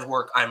 outside of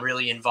work, I'm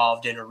really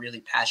involved in or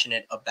really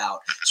passionate about.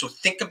 So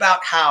think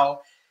about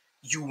how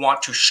you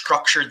want to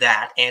structure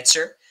that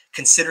answer.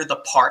 Consider the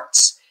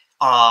parts.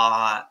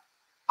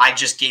 I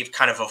just gave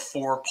kind of a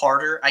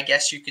four-parter, I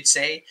guess you could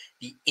say.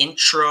 The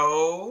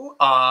intro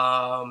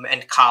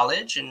and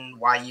college and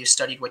why you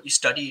studied what you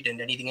studied and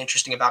anything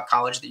interesting about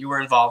college that you were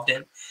involved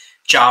in.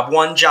 Job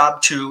one,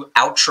 job two,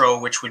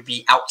 outro, which would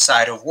be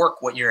outside of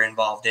work, what you're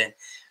involved in.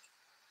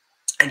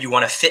 And you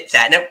want to fit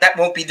that. Now, that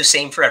won't be the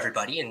same for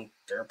everybody, and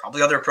there are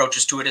probably other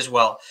approaches to it as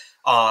well.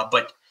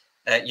 But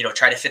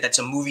try to fit. That's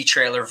a movie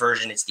trailer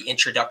version. It's the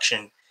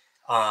introduction.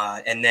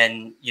 And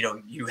then,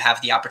 you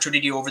have the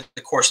opportunity over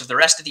the course of the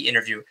rest of the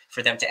interview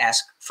for them to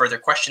ask further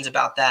questions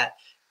about that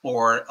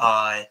or,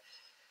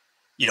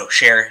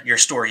 share your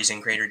stories in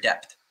greater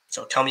depth.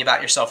 So tell me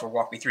about yourself or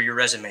walk me through your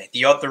resume.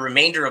 The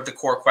remainder of the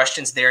core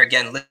questions there,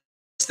 again,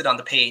 listed on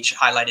the page,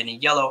 highlighted in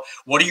yellow.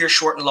 What are your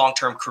short and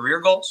long-term career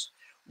goals?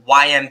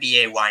 Why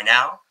MBA? Why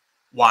now?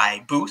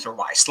 Why Booth or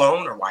why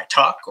Sloan or why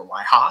Tuck or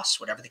why Haas,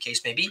 whatever the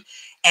case may be.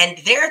 And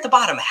there at the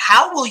bottom,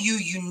 how will you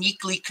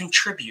uniquely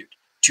contribute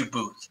to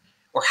Booth?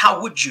 Or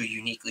how would you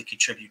uniquely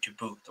contribute to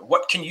Booth? Or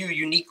what can you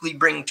uniquely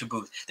bring to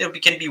Booth? That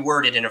can be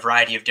worded in a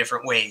variety of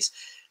different ways.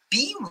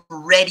 Be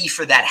ready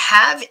for that.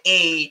 Have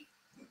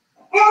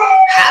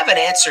an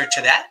answer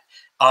to that,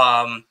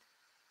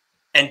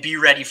 and be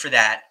ready for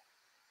that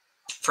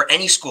for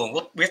any school.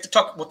 We'll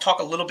talk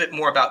a little bit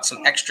more about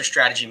some extra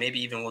strategy. Maybe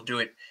even we'll do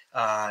it.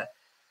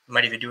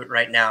 Might even do it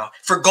right now.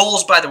 For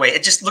goals, by the way,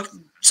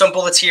 some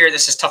bullets here.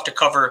 This is tough to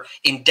cover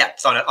in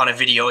depth on a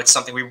video. It's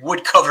something we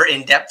would cover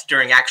in depth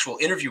during actual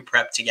interview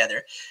prep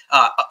together.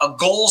 A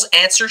goals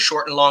answer,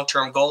 short and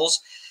long-term goals.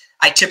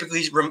 I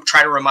typically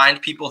try to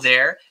remind people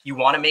there, you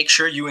want to make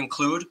sure you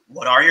include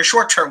what are your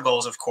short-term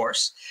goals, of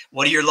course.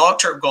 What are your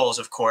long-term goals,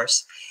 of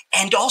course.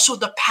 And also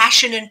the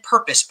passion and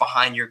purpose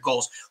behind your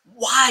goals.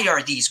 Why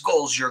are these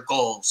goals your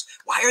goals?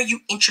 Why are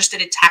you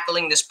interested in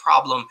tackling this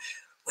problem?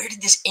 Where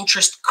did this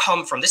interest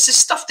come from? This is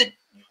stuff that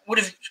would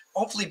have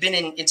hopefully been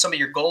in some of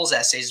your goals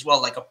essays as well,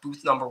 like a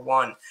Booth number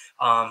one.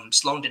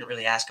 Sloan didn't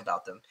really ask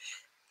about them.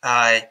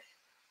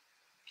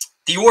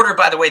 The order,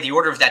 by the way, the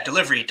order of that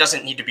delivery, it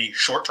doesn't need to be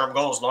short-term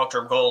goals,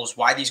 long-term goals,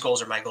 why these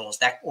goals are my goals.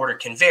 That order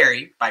can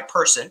vary by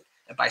person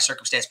and by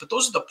circumstance, but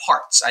those are the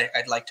parts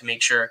I'd like to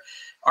make sure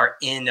are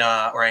in,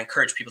 or I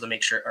encourage people to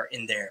make sure are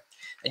in there.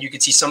 And you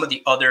can see some of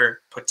the other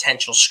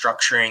potential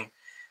structuring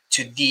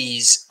to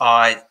these.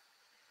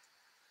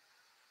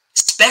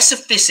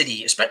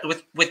 Specificity,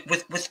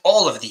 with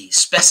all of these,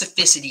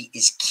 specificity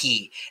is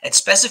key. And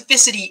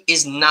specificity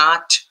is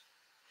not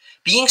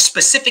being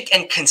specific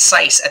and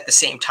concise at the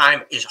same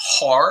time is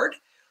hard,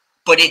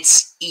 but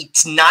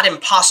it's not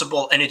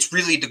impossible, and it's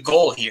really the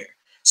goal here.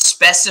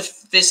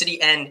 Specificity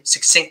and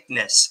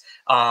succinctness,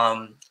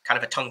 kind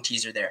of a tongue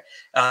teaser there.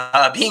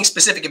 Being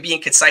specific and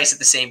being concise at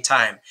the same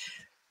time.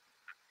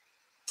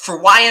 For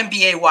why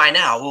MBA, why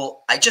now?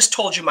 Well, I just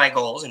told you my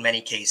goals in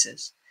many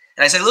cases.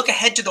 And as I look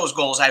ahead to those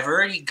goals, I've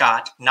already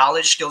got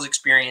knowledge, skills,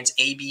 experience,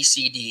 A, B,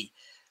 C, D,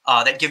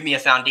 that give me a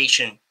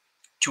foundation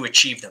to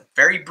achieve them.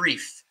 Very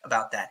brief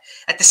about that.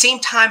 At the same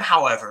time,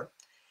 however,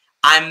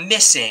 I'm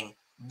missing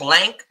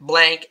blank,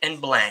 blank,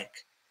 and blank.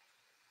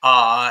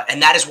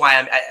 And that is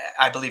why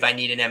I believe I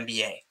need an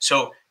MBA.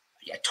 So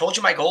I told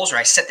you my goals, or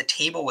I set the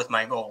table with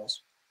my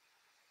goals.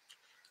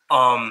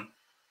 I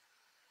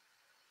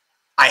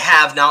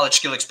have knowledge,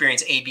 skill,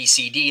 experience, A, B,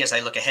 C, D as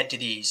I look ahead to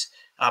these.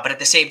 But at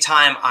the same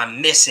time,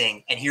 I'm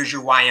missing, and here's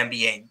your why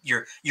MBA.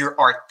 You're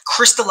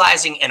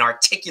crystallizing and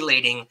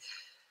articulating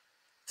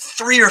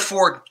 3 or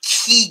 4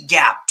 key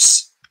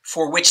gaps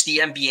for which the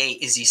MBA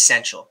is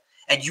essential.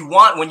 And you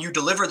want, when you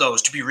deliver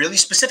those, to be really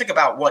specific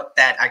about what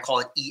that, I call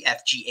it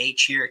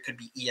EFGH here. It could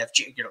be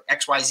EFG,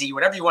 XYZ,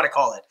 whatever you want to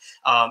call it.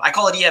 I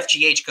call it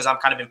EFGH because I'm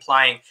kind of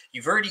implying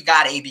you've already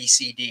got A, B,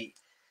 C, D,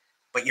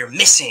 but you're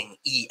missing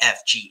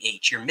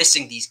EFGH. You're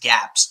missing these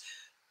gaps.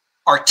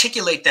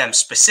 Articulate them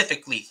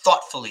specifically,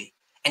 thoughtfully,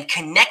 and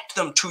connect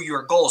them to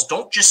your goals.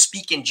 Don't just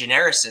speak in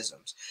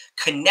genericisms.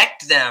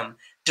 Connect them,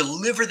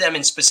 deliver them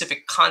in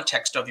specific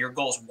context of your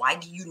goals. Why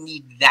do you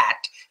need that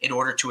in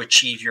order to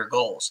achieve your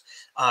goals?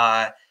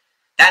 That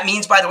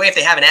means, by the way, if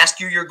they haven't asked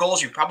you your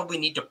goals, you probably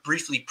need to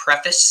briefly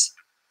preface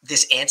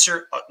this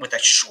answer with a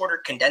shorter,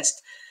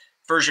 condensed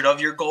version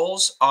of your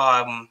goals.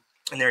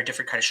 And there are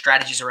different kind of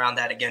strategies around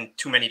that. Again,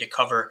 too many to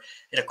cover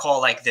in a call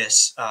like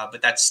this,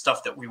 but that's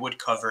stuff that we would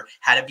cover.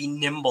 How to be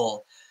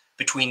nimble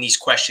between these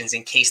questions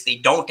in case they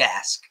don't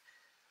ask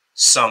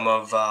some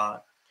of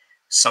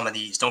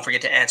these. Don't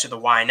forget to answer the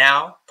why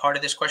now part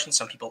of this question.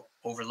 Some people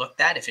overlook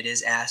that if it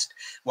is asked.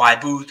 Why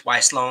Booth?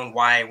 Why Sloan?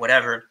 Why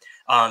whatever?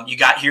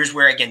 Here's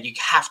where, again, you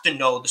have to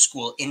know the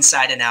school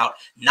inside and out,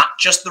 not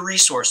just the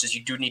resources.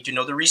 You do need to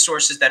know the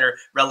resources that are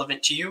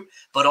relevant to you,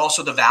 but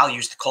also the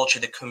values, the culture,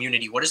 the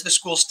community. What does the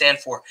school stand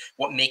for?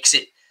 What makes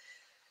it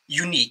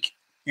unique?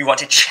 You want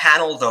to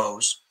channel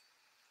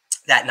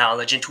that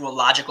knowledge into a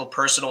logical,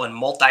 personal, and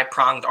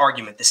multi-pronged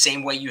argument. The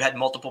same way you had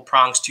multiple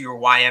prongs to your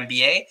why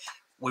MBA,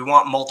 we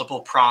want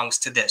multiple prongs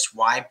to this.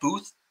 Why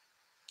Booth?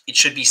 It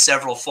should be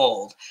several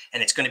fold,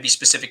 and it's going to be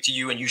specific to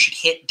you, and you should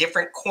hit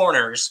different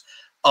corners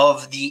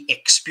of the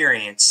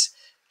experience.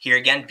 Here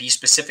again, be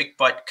specific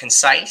but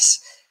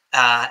concise.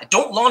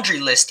 Don't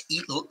laundry list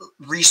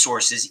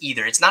resources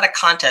either. It's not a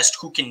contest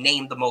who can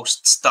name the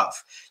most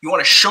stuff. You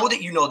want to show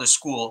that you know the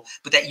school,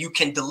 but that you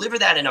can deliver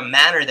that in a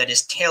manner that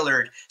is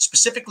tailored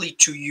specifically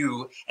to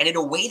you and in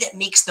a way that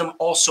makes them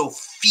also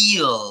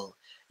feel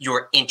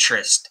your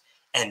interest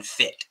and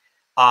fit.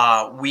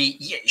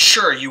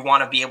 Sure, you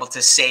want to be able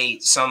to say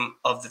some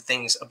of the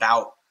things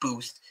about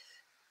Booth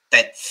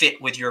that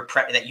fit with your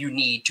that you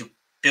need to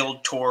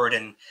build toward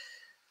and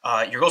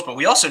your goals, but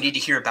we also need to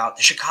hear about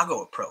the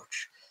Chicago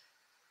approach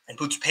and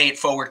Booth's pay it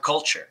forward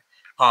culture.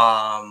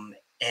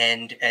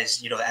 And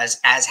as you know,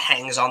 as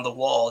hangs on the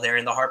wall there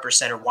in the Harper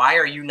Center, why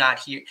are you not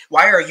here?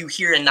 Why are you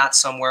here and not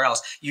somewhere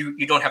else?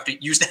 You don't have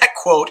to use that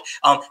quote,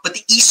 but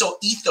the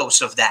ethos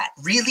of that.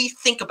 Really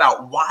think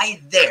about why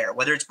there,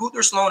 whether it's Booth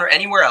or Sloan or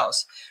anywhere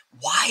else.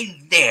 Why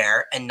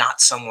there and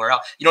not somewhere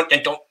else? You have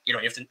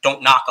to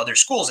don't knock other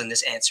schools in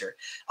this answer,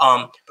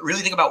 but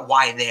really think about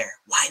why there,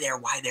 why there,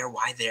 why there,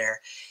 why there.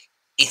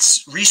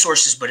 It's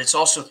resources, but it's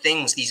also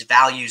things, these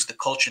values, the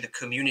culture, the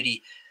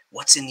community,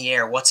 what's in the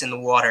air, what's in the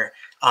water.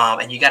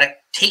 And you got to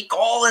take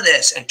all of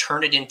this and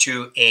turn it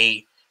into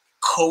a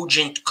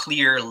cogent,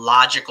 clear,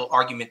 logical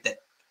argument that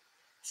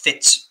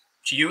fits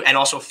to you and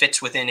also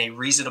fits within a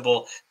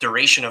reasonable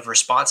duration of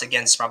response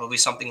against probably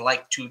something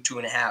like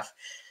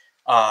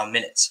 2.5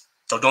 minutes.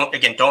 So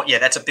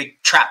that's a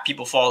big trap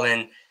people fall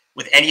in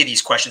with any of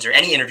these questions or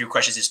any interview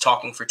questions is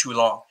talking for too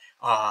long.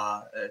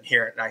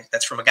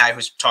 That's from a guy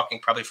who's talking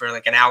probably for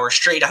like an hour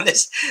straight on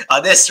this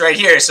right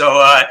here.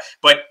 So,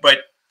 but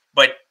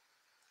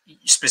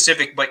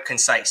specific but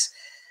concise.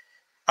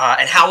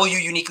 And how will you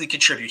uniquely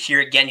contribute? Here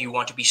again, you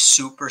want to be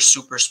super,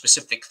 super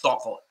specific,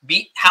 thoughtful.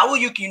 How will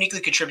you uniquely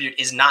contribute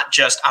is not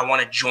just I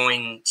want to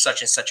join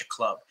such and such a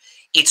club.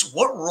 It's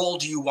what role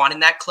do you want in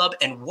that club,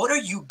 and what are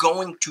you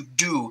going to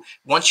do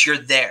once you're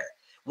there?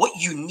 What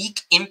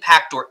unique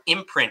impact or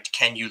imprint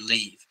can you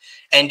leave?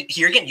 And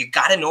here again, you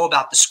got to know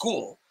about the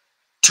school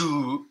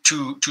to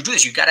do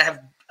this. You got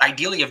to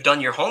ideally have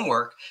done your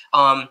homework.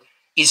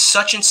 Is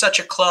such and such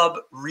a club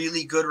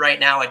really good right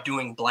now at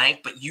doing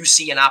blank, but you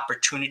see an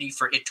opportunity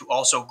for it to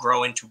also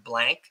grow into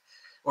blank,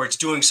 or it's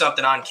doing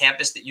something on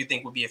campus that you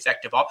think would be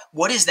effective?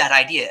 What is that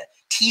idea?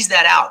 Tease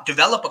that out.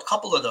 Develop a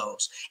couple of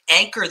those.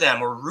 Anchor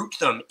them or root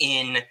them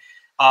in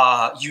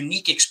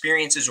unique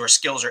experiences or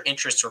skills or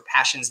interests or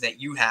passions that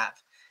you have.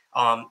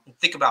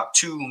 Think about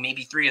 2,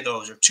 maybe 3 of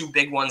those, or 2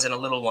 big ones and a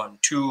little one,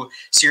 2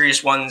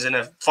 serious ones and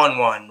a fun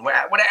one.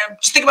 Whatever.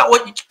 Just think about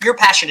what you're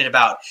passionate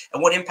about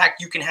and what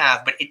impact you can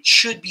have, but it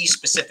should be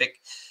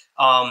specific.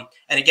 And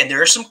again,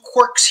 there are some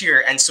quirks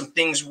here and some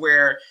things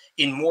where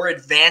in more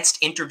advanced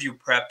interview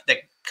prep that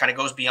kind of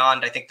goes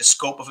beyond, I think, the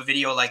scope of a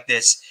video like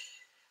this.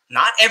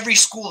 Not every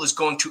school is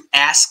going to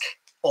ask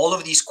all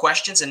of these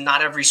questions, and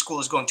not every school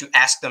is going to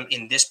ask them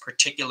in this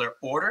particular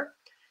order.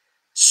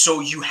 So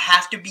you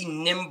have to be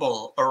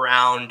nimble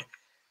around,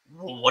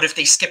 what if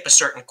they skip a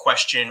certain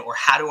question, or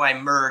how do I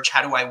merge?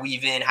 How do I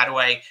weave in? How do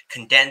I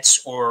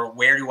condense? Or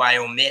where do I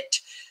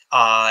omit?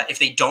 If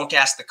they don't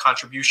ask the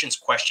contributions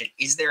question,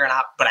 is there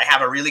but I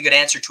have a really good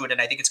answer to it, and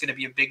I think it's going to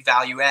be a big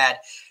value add.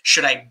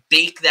 Should I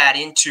bake that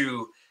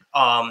into,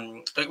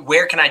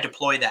 where can I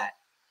deploy that?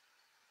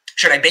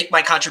 Should I bake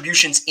my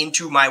contributions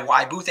into my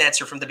why Booth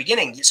answer from the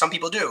beginning? Some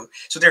people do.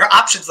 So there are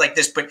options like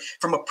this, but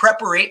from a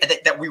preparation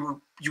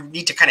you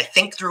need to kind of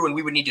think through, and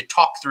we would need to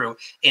talk through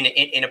in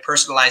a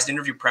personalized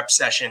interview prep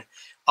session.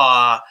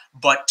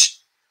 But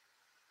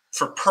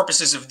for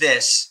purposes of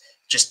this,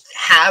 just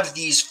have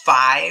these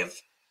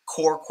 5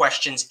 core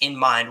questions in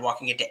mind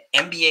walking into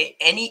any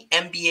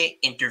MBA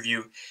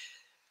interview.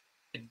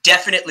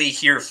 Definitely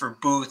here for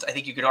Booth. I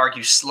think you could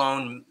argue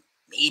Sloan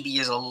maybe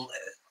is a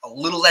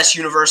little less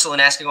universal in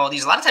asking all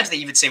these. A lot of times they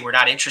even say we're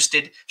not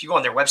interested. If you go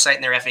on their website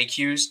and their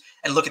FAQs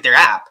and look at their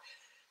app,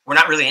 we're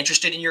not really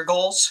interested in your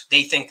goals.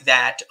 They think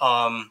that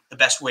the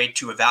best way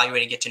to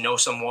evaluate and get to know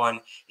someone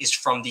is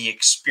from the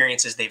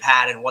experiences they've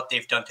had and what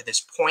they've done to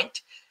this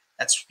point.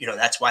 That's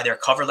why their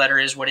cover letter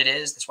is what it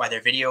is. That's why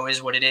their video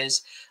is what it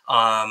is.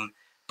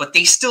 But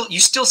you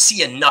still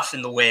see enough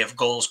in the way of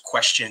goals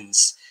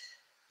questions.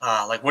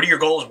 Like, what are your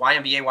goals? Why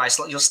MBA? Why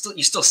Sloan? You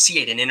still see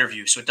it in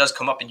interviews, so it does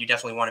come up, and you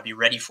definitely want to be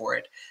ready for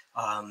it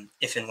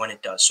if and when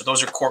it does. So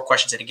those are core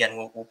questions that, again,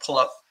 we'll pull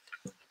up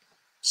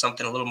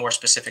something a little more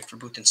specific for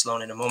Booth and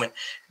Sloan in a moment.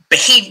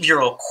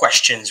 Behavioral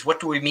questions. What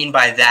do we mean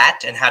by that,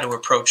 and how to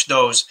approach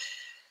those?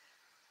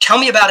 Tell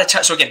me about a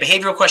time. So again,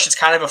 behavioral questions,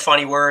 kind of a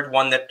funny word.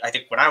 One that I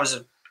think when I was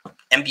an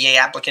MBA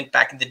applicant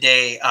back in the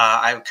day,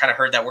 I kind of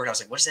heard that word. I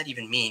was like, what does that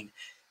even mean?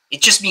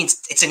 It just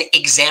means it's an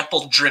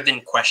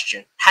example-driven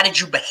question. How did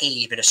you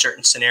behave in a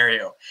certain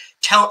scenario?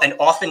 And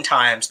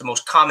oftentimes the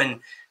most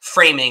common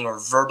framing or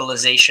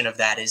verbalization of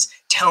that is,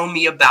 tell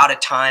me about a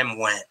time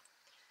when.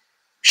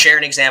 share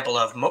an example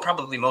of,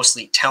 probably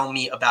mostly, tell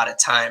me about a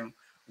time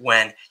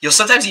when. You'll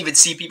sometimes even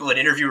see people in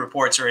interview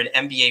reports or in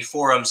MBA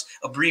forums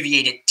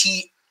abbreviate it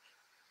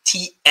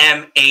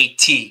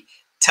TMAT.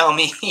 Tell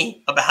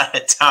me about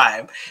a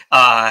time.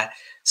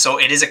 So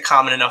it is a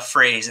common enough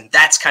phrase, and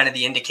that's kind of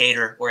the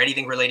indicator, or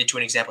anything related to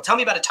an example. Tell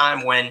me about a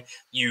time when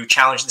you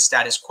challenged the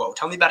status quo.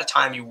 Tell me about a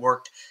time you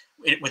worked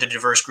with a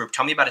diverse group.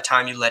 Tell me about a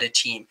time you led a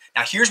team.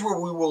 Now, here's where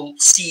we will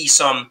see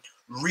some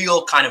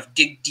real kind of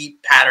dig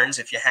deep patterns.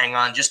 If you hang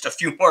on just a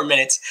few more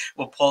minutes,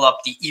 we'll pull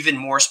up the even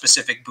more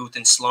specific Booth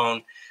and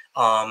Sloan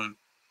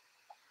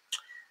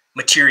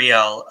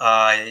material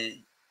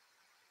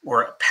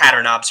or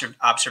pattern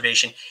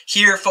observation.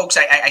 Here, folks,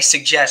 I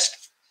suggest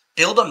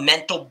build a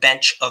mental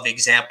bench of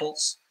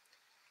examples.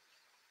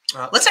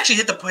 Let's actually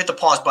hit the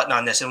pause button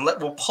on this, and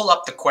we'll pull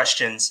up the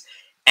questions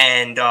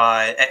and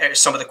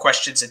some of the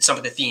questions and some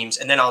of the themes,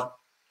 and then I'll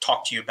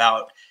talk to you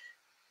about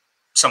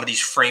some of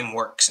these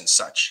frameworks and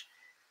such.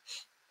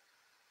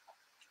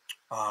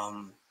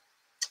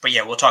 But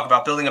yeah, we'll talk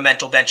about building a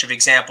mental bench of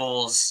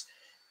examples,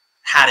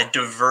 how to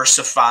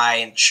diversify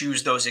and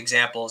choose those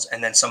examples,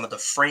 and then some of the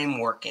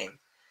frameworking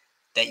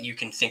that you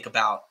can think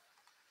about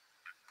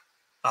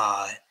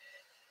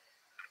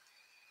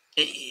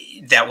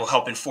that will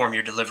help inform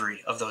your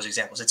delivery of those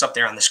examples. It's up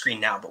there on the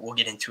screen now, but we'll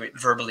get into it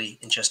verbally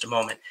in just a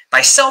moment.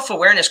 By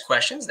self-awareness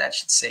questions, that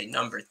should say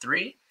number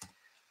 3.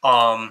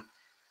 There's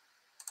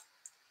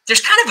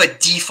kind of a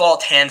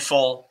default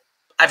handful.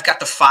 I've got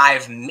the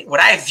 5,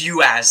 what I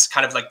view as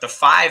kind of like the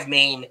 5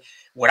 main,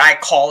 what I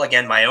call,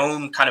 again, my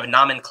own kind of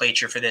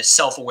nomenclature for this,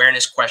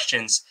 self-awareness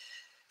questions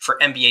for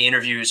MBA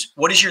interviews.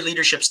 What is your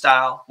leadership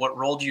style? What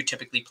role do you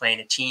typically play in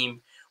a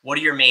team? What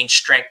are your main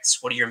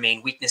strengths? What are your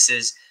main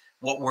weaknesses?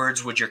 What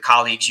words would your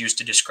colleagues use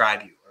to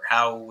describe you? Or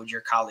how would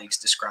your colleagues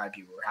describe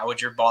you? Or how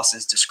would your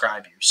bosses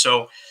describe you?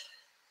 So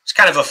it's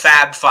kind of a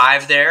fab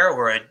 5 there,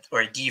 or a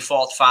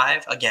default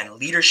 5. Again,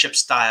 leadership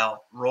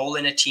style, role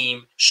in a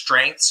team,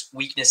 strengths,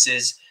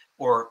 weaknesses,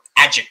 or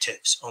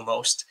adjectives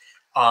almost.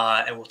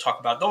 And we'll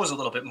talk about those a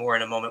little bit more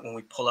in a moment when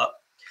we pull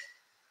up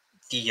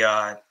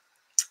the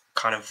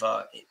kind of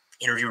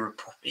interview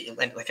report,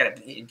 like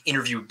an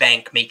interview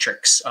bank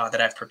matrix that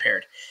I've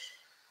prepared.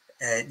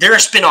 There are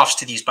spin-offs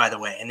to these, by the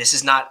way, and this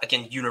is not,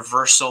 again,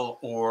 universal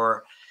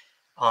or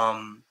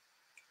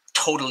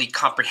totally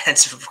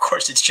comprehensive. Of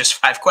course, it's just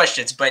 5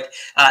 questions, but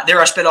there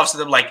are spin-offs to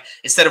them. Like,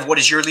 instead of what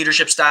is your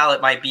leadership style,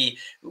 it might be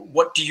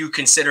what do you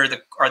consider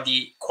are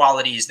the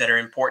qualities that are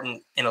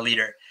important in a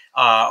leader,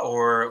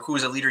 or who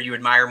is a leader you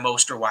admire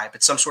most or why,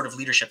 but some sort of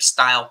leadership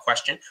style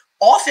question,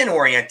 often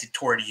oriented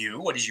toward you.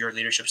 What is your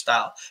leadership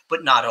style?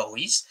 But not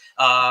always.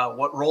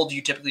 What role do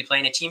you typically play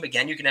in a team?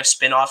 Again, you can have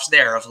spin-offs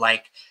there of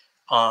like,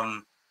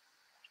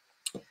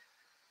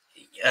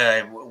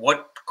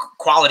 what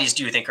qualities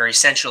do you think are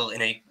essential in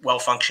a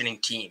well-functioning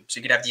team? So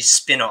you could have these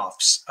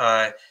spin-offs.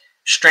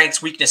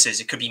 Strengths,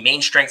 weaknesses. It could be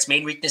main strengths,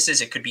 main weaknesses.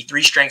 It could be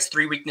 3 strengths,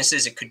 3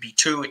 weaknesses. It could be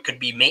 2. It could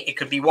be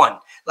 1.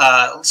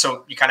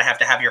 So you kind of have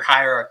to have your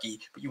hierarchy,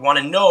 but you want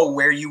to know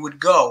where you would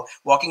go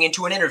walking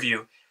into an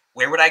interview.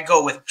 Where would I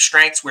go with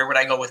strengths? Where would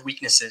I go with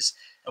weaknesses?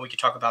 And we could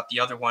talk about the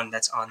other one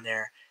that's on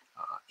there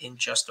in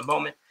just a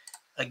moment.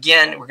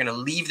 Again, we're going to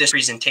leave this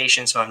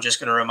presentation, so I'm just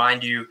going to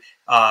remind you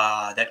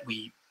that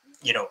we,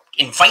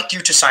 invite you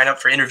to sign up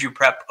for interview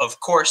prep, of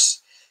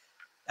course.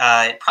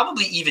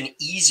 Probably even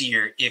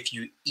easier if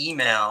you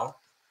email,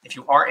 if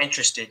you are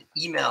interested,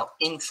 email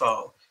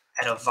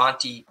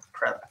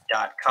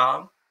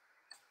info@avantiprep.com.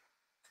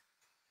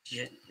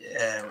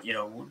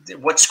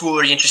 What school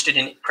are you interested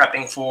in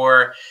prepping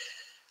for?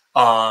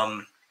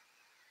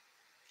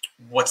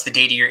 What's the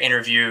date of your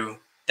interview?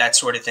 That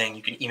sort of thing.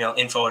 You can email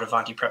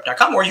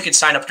info@avantiprep.com, or you can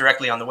sign up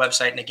directly on the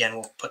website. And again,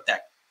 we'll put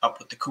that up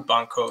with the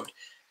coupon code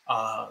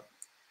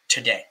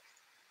today.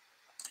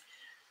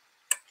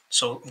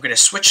 So I'm going to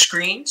switch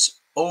screens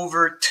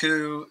over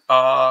to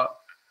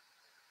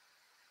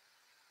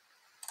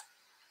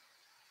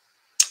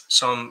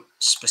some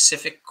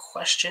specific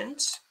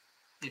questions.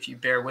 If you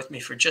bear with me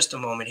for just a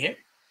moment here.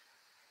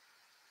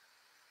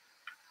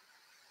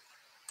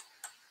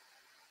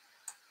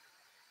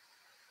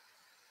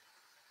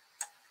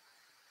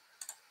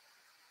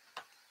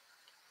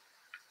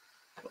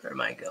 Where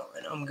am I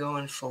going? I'm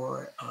going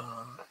for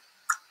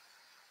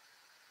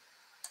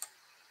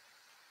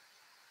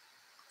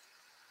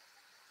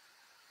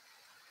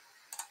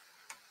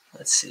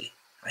let's see.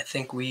 I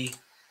think we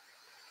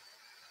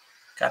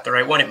got the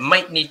right one. It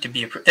might need to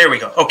be approved. There we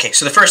go. Okay,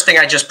 so the first thing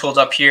I just pulled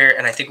up here,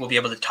 and I think we'll be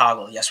able to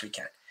toggle. Yes, we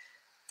can.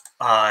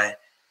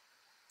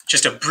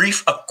 Just a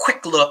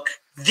quick look.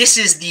 This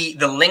is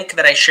the link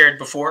that I shared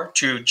before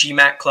to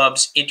GMAT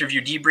Club's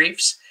interview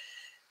debriefs.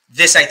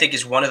 This, I think,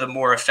 is one of the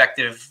more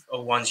effective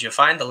ones you'll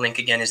find. The link,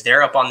 again, is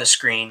there up on the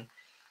screen.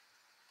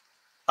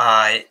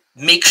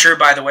 Make sure,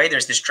 by the way,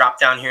 there's this drop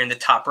down here in the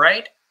top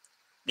right.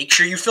 Make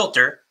sure you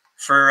filter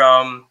for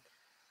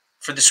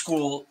the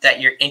school that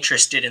you're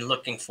interested in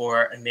looking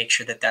for, and make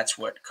sure that that's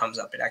what comes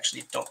up. It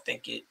actually, don't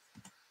think it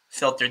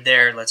filtered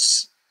there.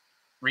 Let's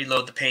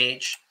reload the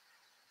page.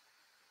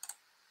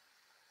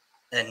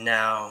 and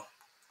now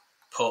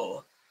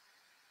pull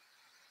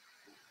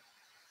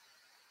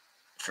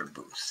for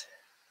Booth.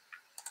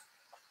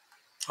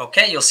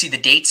 Okay, you'll see the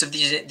dates of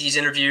these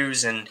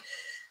interviews and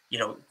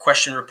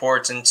question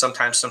reports and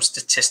sometimes some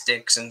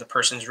statistics and the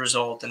person's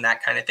result and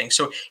that kind of thing.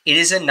 So it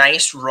is a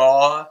nice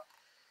raw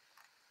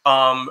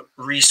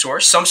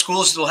resource. Some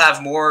schools will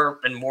have more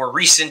and more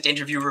recent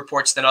interview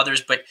reports than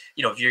others, but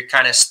if you're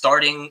kind of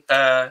starting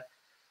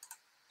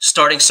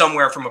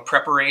somewhere from a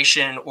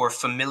preparation or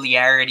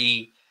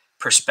familiarity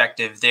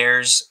perspective,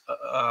 there's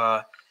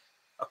a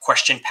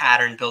question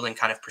pattern building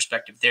kind of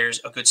perspective.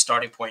 There's a good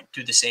starting point.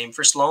 Do the same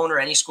for Sloan or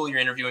any school you're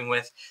interviewing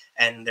with,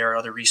 and there are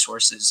other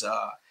resources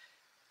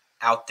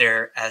out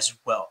there as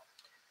well.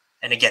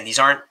 And again, these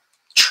aren't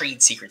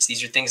trade secrets.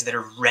 These are things that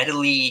are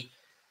readily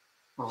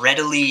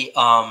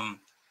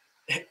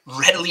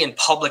and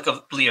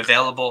publicly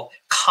available,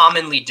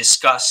 commonly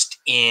discussed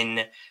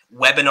in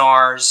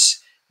webinars,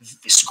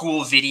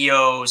 school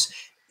videos,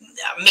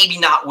 maybe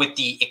not with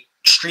the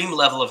extreme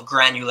level of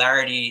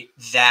granularity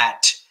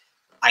that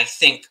I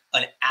think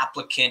an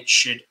applicant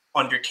should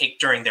undertake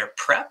during their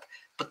prep,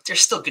 but they're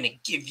still going to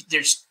give you,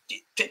 there's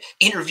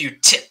interview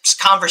tips,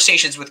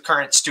 conversations with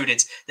current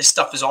students. This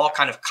stuff is all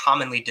kind of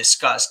commonly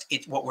discussed.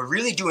 What we're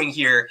really doing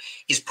here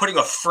is putting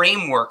a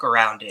framework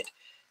around it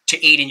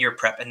to aid in your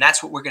prep. And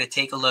that's what we're going to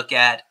take a look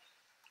at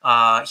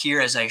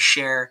here as I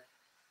share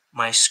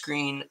my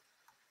screen.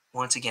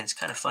 Once again, it's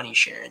kind of funny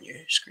sharing your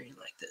screen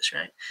like this,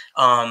 right?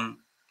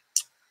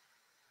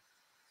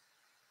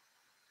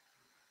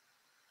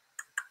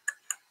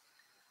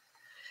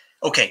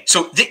 Okay,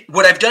 so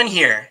what I've done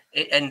here,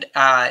 and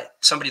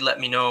somebody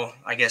let me know,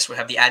 I guess we'll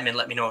have the admin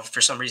let me know if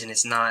for some reason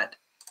it's not,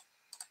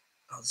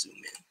 I'll zoom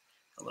in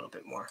a little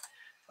bit more.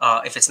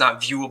 If it's not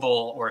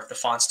viewable or if the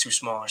font's too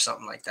small or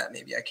something like that,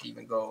 maybe I could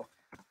even go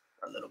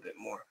a little bit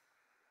more.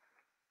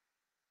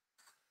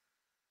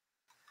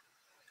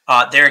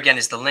 There again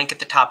is the link at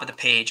the top of the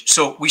page.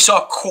 So we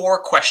saw core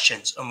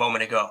questions a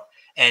moment ago,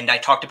 and I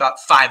talked about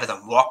 5 of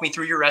them. Walk me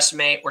through your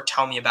resume or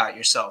tell me about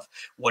yourself.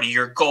 What are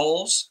your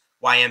goals?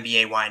 Why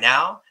MBA? Why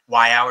now?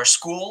 Why our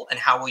school? And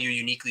how will you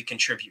uniquely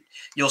contribute?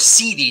 You'll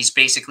see these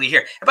basically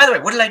here. And by the way,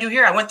 what did I do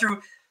here? I went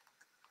through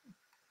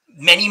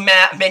many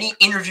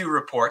interview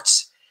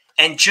reports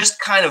and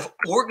just kind of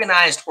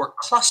organized or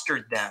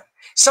clustered them.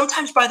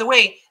 Sometimes, by the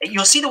way,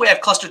 you'll see the way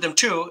I've clustered them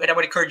too, and I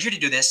would encourage you to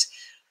do this.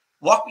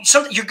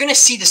 You're going to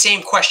see the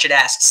same question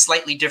asked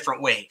slightly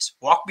different ways.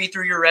 Walk me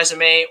through your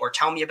resume or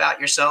tell me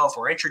about yourself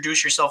or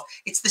introduce yourself.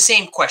 It's the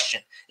same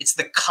question. It's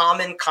the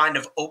common kind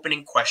of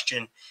opening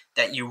question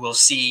that you will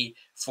see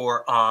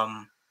for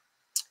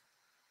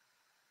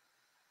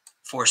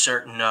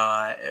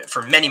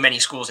many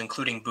schools,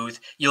 including Booth.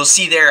 You'll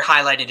see there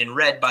highlighted in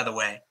red, by the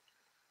way,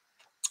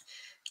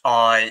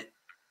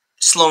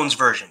 Sloan's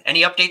version.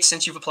 Any updates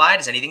since you've applied?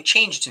 Has anything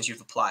changed since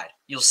you've applied?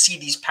 You'll see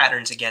these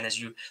patterns again as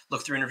you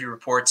look through interview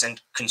reports and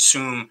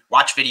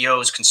watch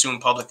videos, consume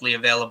publicly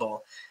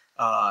available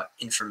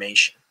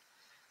information.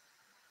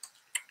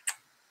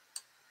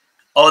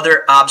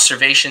 Other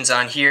observations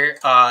on here,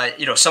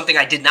 something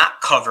I did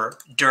not cover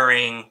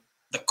during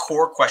the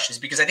core questions,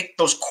 because I think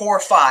those core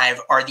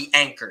 5 are the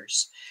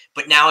anchors.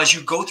 But now as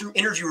you go through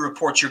interview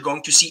reports, you're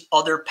going to see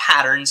other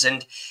patterns.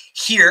 And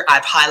here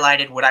I've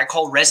highlighted what I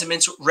call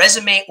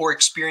resume or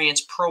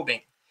experience probing.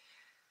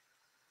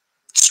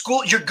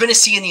 You're going to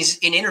see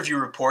in interview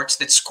reports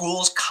that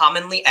schools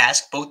commonly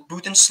ask, both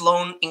Booth and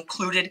Sloan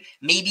included,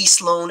 maybe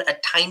Sloan a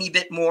tiny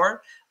bit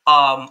more,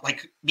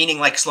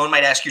 meaning Sloan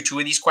might ask you 2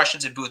 of these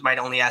questions and Booth might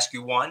only ask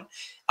you 1.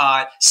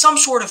 Some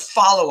sort of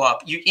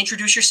follow-up. You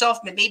introduce yourself,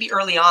 maybe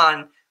early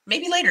on,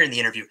 maybe later in the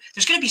interview.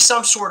 There's going to be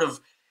some sort of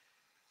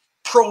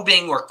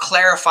probing or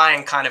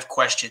clarifying kind of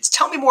questions.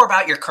 Tell me more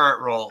about your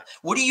current role.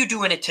 What do you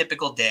do in a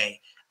typical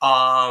day?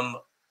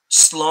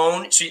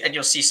 Sloan, and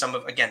you'll see some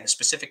of, again, the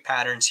specific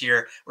patterns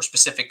here or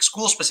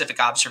school-specific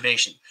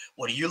observation.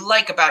 What do you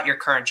like about your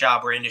current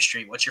job or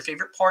industry? What's your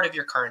favorite part of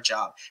your current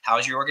job? How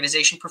has your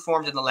organization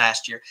performed in the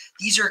last year?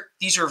 These are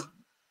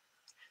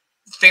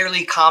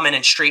fairly common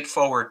and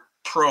straightforward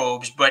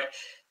probes, but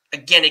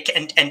again,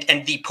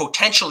 and the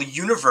potential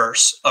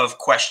universe of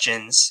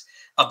questions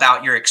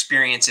about your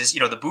experiences.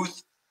 The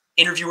Booth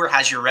interviewer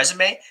has your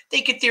resume.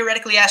 They could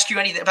theoretically ask you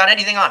about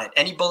anything on it,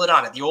 any bullet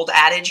on it. The old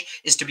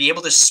adage is to be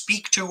able to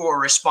speak to or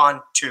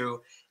respond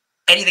to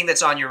anything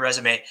that's on your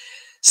resume.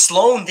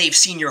 Sloan, they've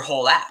seen your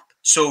whole app.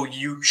 So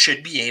you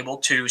should be able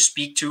to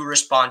speak to,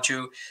 respond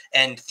to,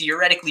 and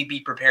theoretically be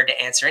prepared to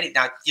answer anything.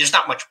 Now, there's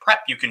not much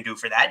prep you can do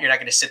for that. You're not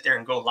going to sit there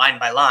and go line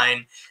by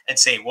line and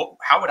say, well,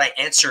 how would I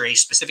answer a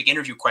specific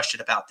interview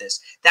question about this?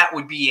 That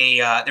would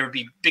be there would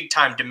be big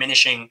time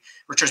diminishing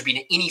returns, be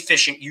an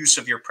inefficient use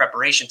of your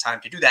preparation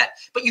time to do that.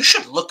 But you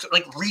should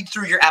read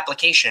through your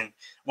application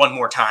one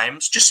more time,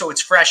 just so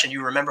it's fresh and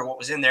you remember what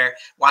was in there.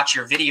 Watch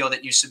your video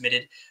that you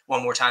submitted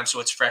one more time so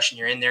it's fresh and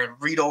you're in there.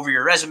 Read over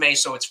your resume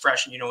so it's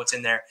fresh and you know what's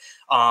in there.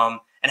 And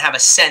have a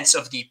sense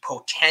of the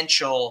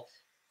potential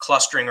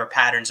clustering or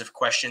patterns of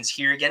questions.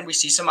 Here again, we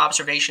see some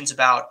observations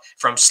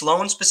from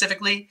Sloan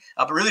specifically,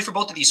 but really for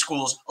both of these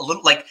schools, a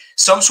little like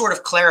some sort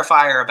of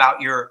clarifier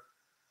about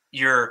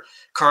your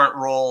current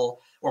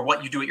role or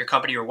what you do at your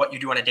company or what you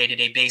do on a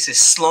day-to-day basis.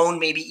 Sloan,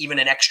 maybe even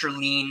an extra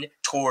lean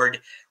toward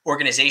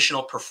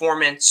organizational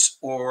performance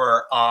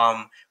or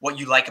what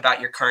you like about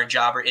your current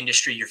job or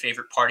industry, your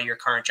favorite part of your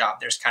current job.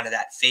 There's kind of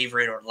that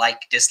favorite or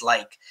like,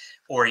 dislike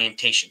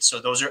orientation. So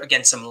those are,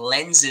 again, some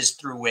lenses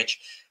through which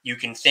you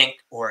can think,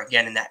 or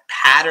again, in that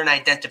pattern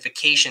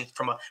identification,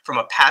 from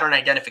a pattern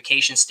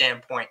identification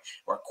standpoint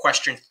or a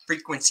question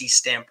frequency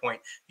standpoint,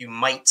 you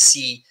might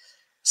see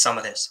some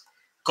of this.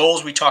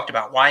 Goals we talked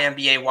about. Why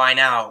MBA? Why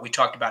now? We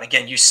talked about.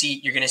 Again,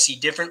 you're going to see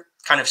different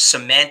kind of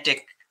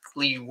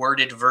semantically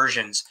worded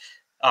versions.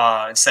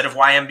 Instead of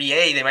why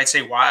MBA, they might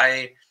say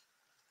why.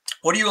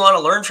 What do you want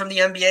to learn from the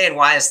MBA, and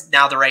why is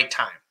now the right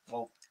time?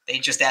 Well, they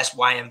just asked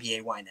why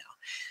MBA? Why now?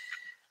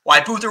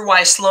 Why Booth or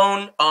why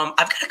Sloan? I've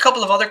got a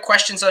couple of other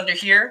questions under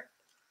here.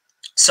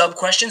 Sub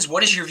questions.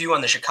 What is your view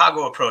on the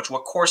Chicago approach?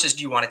 What courses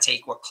do you want to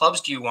take? What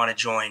clubs do you want to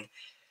join?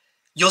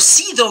 You'll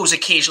see those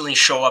occasionally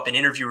show up in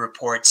interview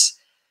reports.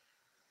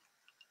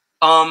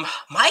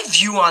 My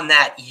view on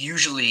that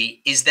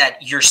usually is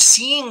that you're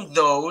seeing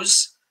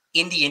those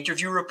in the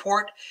interview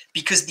report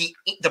because the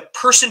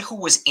person who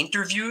was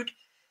interviewed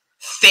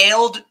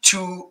failed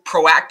to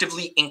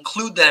proactively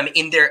include them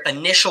in their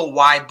initial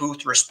why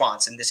Booth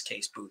response, in this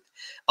case, Booth.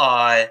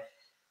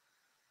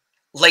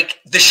 Like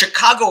the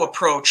Chicago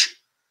approach,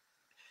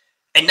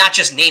 and not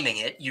just naming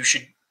it, you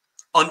should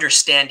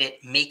understand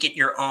it, make it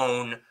your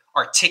own,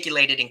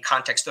 articulate it in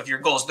context of your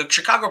goals. The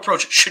Chicago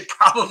approach should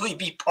probably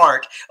be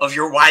part of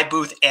your why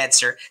Booth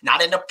answer,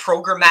 not in a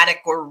programmatic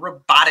or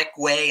robotic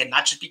way, and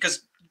not just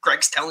because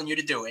Greg's telling you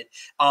to do it.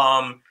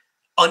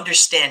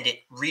 Understand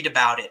it, read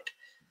about it,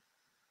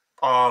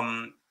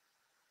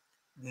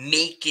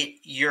 make it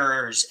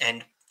yours,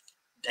 and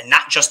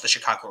not just the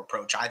Chicago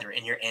approach either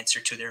in your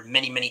answer to. There are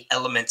many, many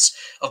elements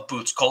of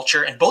Booth's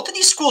culture. And both of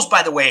these schools,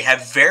 by the way,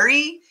 have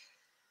very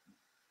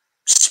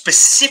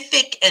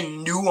specific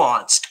and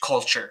nuanced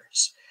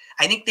cultures.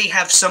 I think they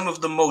have some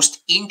of the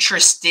most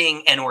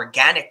interesting and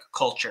organic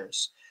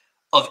cultures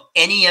of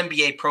any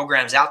MBA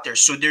programs out there.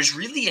 So there's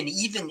really an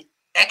even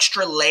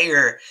extra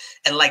layer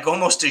and like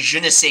almost a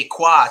je ne sais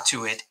quoi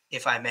to it,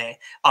 if I may,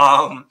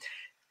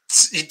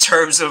 in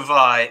terms of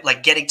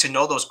like getting to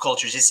know those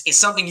cultures. It's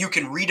something you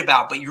can read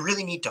about, but you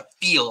really need to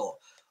feel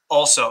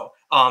also.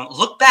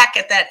 Look back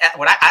at that.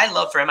 What I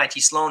love for MIT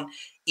Sloan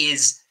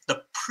is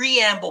the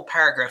preamble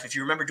paragraph. If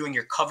you remember doing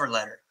your cover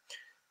letter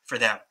for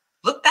them,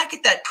 look back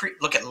at that.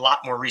 Look at a lot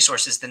more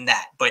resources than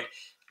that, but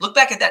look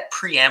back at that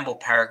preamble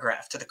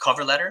paragraph to the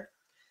cover letter.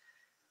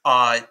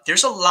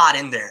 There's a lot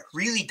in there.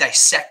 Really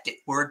dissect it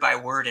word by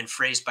word and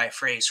phrase by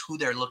phrase, who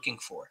they're looking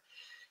for.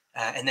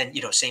 And then,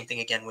 same thing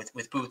again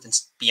with Booth and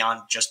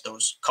beyond just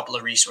those couple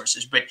of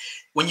resources. But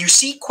when you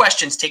see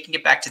questions, taking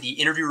it back to the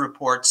interview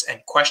reports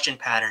and question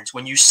patterns,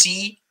 when you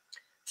see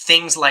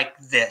things like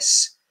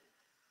this,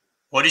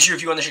 what is your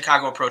view on the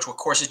Chicago approach? What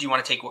courses do you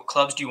want to take? What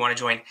clubs do you want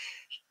to join?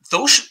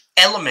 Those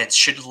elements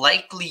should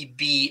likely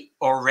be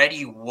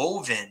already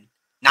woven,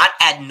 not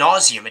ad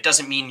nauseum. It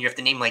doesn't mean you have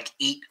to name like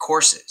 8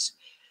 courses,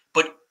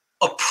 but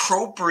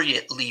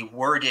appropriately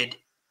worded,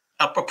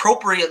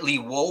 appropriately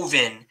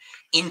woven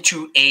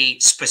into a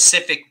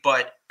specific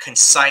but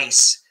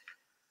concise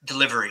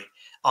delivery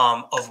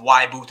of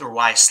why Booth or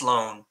why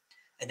Sloan.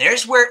 And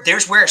there's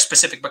where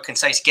specific but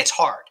concise gets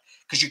hard,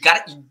 because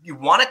you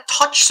want to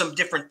touch some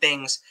different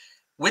things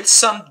with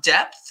some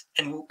depth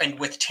and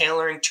with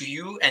tailoring to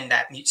you and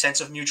that sense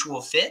of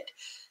mutual fit,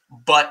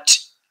 but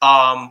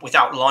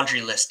without laundry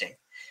listing.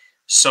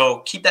 So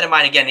keep that in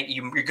mind. Again,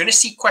 you're going to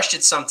see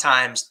questions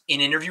sometimes in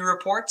interview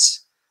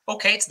reports.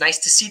 Okay, it's nice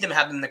to see them,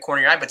 have them in the corner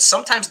of your eye, but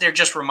sometimes they're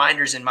just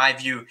reminders, in my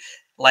view,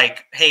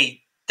 like,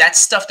 hey,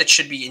 that's stuff that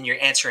should be in your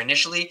answer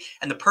initially.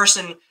 And the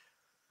person,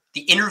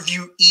 the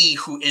interviewee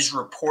who is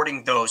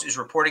reporting those, is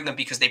reporting them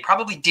because they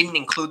probably didn't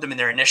include them in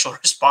their initial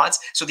response.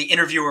 So the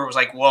interviewer was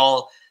like,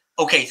 well,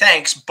 okay,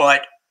 thanks,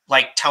 but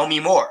like, tell me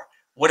more.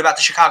 What about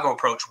the Chicago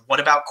approach? What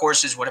about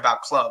courses? What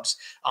about clubs?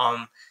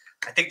 I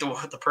think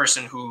the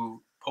person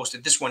who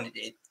posted this one,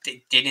 it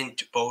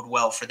didn't bode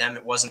well for them.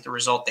 It wasn't the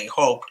result they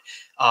hoped.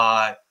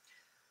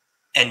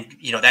 And,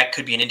 that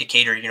could be an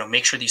indicator,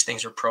 make sure these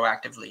things are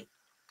proactively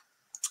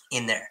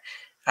in there.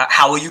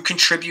 How will you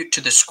contribute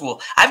to the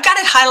school? I've got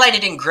it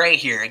highlighted in gray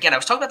here. Again, I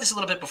was talking about this a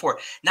little bit before.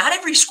 Not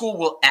every school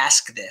will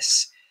ask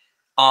this.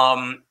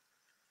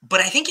 But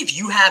I think if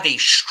you have a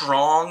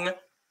strong,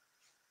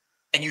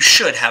 and you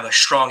should have a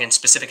strong and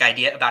specific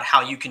idea about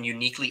how you can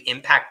uniquely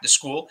impact the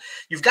school,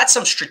 you've got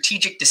some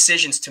strategic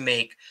decisions to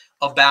make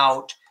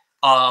about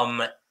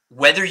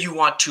whether you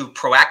want to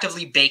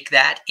proactively bake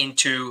that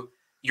into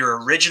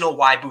your original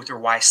why Booth or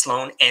why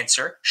Sloan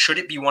answer. Should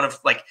it be one of,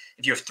 like,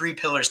 if you have 3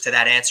 pillars to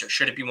that answer,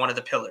 should it be one of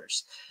the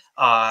pillars?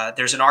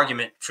 There's an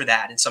argument for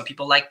that, and some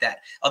people like that.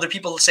 Other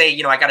people say,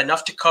 I got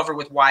enough to cover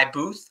with why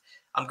Booth.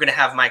 I'm going to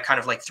have my kind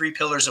of like 3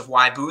 pillars of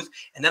why Booth,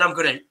 and then I'm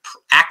going to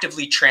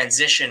actively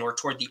transition, or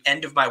toward the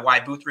end of my why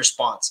Booth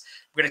response,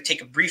 I'm going to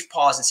take a brief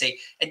pause and say,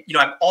 and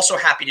I'm also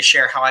happy to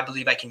share how I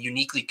believe I can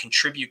uniquely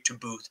contribute to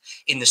Booth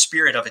in the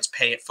spirit of its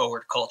pay it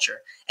forward culture,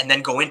 and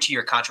then go into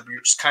your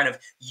contributions, kind of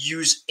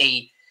use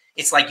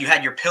it's like you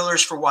had your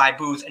pillars for why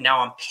Booth, and now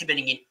I'm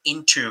pivoting it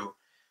into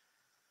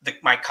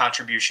my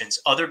contributions.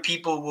 Other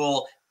people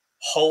will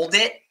hold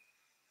it,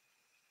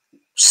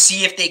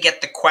 see if they get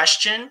the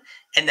question,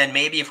 and then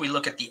maybe if we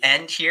look at the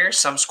end here,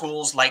 some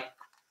schools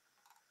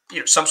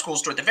some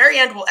schools toward the very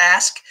end will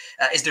ask,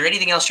 is there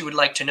anything else you would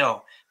like to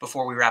know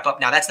before we wrap up?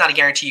 Now, that's not a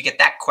guarantee you get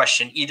that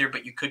question either,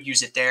 but you could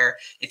use it there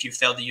if you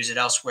failed to use it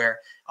elsewhere.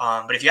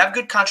 But if you have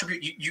good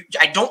contribution,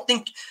 I don't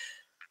think,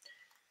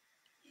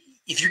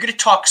 if you're going to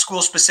talk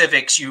school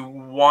specifics, you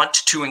want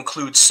to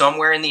include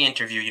somewhere in the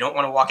interview. You don't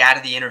want to walk out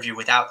of the interview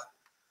without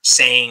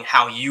saying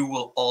how you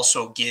will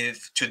also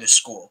give to the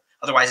school.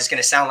 Otherwise, it's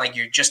going to sound like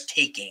you're just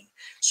taking.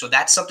 So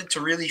that's something to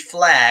really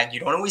flag.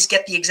 You don't always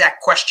get the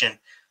exact question.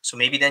 So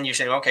maybe then you're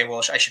saying, okay,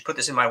 well, I should put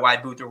this in my why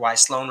Booth or why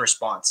Sloan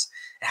response.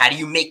 How do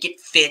you make it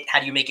fit? How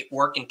do you make it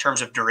work in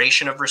terms of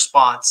duration of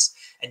response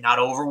and not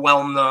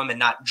overwhelm them and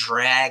not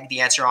drag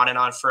the answer on and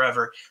on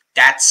forever?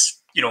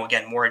 That's,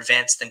 again, more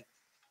advanced than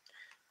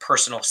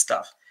personal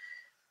stuff.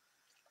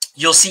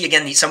 You'll see,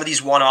 again, some of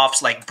these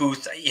one-offs like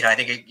Booth. I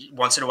think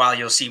once in a while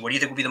you'll see, what do you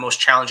think will be the most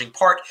challenging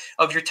part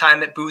of your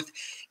time at Booth?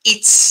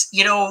 It's,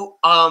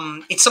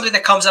 it's something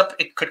that comes up.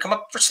 It could come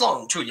up for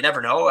Sloan too. You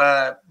never know.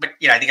 But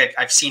I think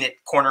I've seen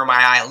it corner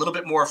my eye a little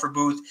bit more for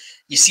Booth.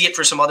 You see it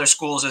for some other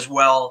schools as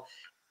well.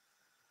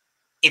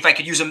 If I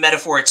could use a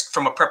metaphor, it's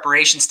from a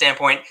preparation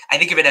standpoint. I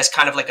think of it as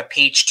kind of like a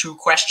page 2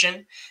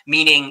 question,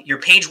 meaning your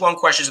page 1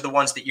 questions are the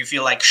ones that you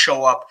feel like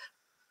show up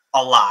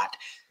a lot.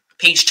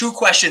 Page 2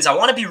 questions, I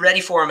want to be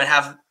ready for them and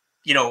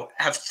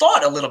have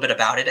thought a little bit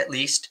about it, at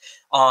least,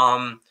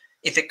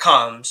 if it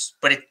comes,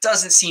 but it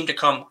doesn't seem to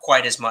come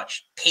quite as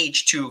much.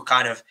 Page 2,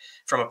 kind of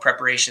from a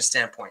preparation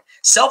standpoint.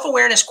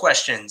 Self-awareness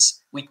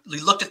questions, we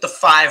looked at the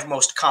 5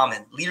 most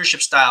common: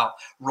 leadership style,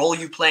 role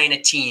you play in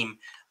a team,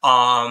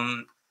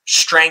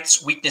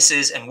 strengths,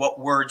 weaknesses, and what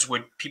words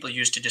would people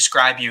use to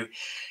describe you.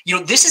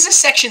 This is a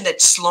section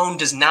that Sloan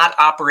does not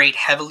operate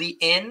heavily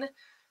in.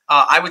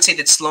 I would say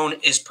that Sloan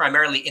is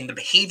primarily in the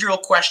behavioral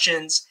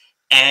questions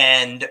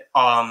and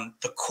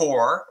the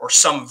core, or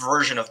some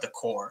version of the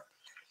core.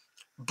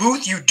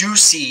 Booth, you do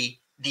see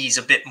these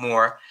a bit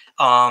more.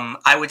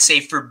 I would say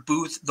for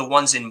Booth, the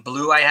ones in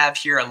blue I have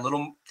here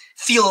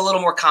feel a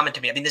little more common to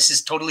me. I mean, this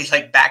is totally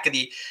like back of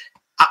the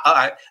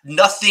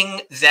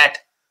nothing that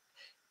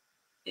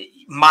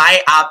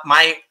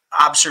my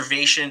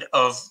observation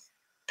of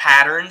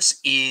patterns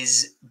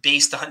is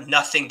based on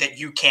nothing that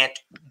you can't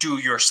do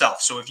yourself.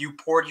 So if you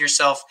poured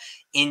yourself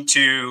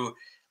into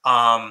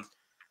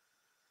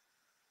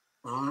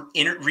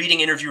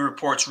reading interview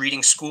reports,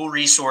 reading school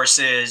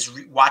resources,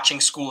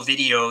 watching school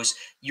videos,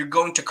 you're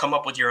going to come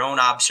up with your own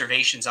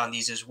observations on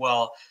these as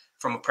well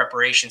from a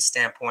preparation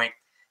standpoint.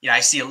 I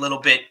see a little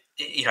bit,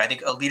 I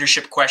think a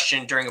leadership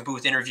question during a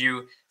Booth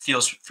interview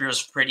feels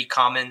pretty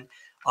common.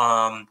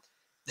 The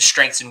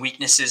strengths and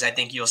weaknesses, I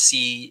think you'll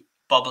see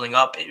bubbling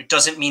up. It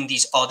doesn't mean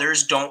these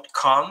others don't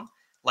come.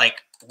 Like,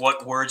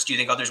 what words do you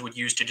think others would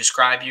use to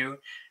describe you?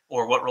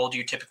 Or what role do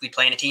you typically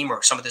play in a team?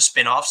 Or some of the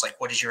spin-offs, like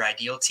what is your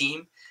ideal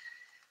team?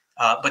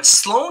 But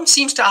Sloan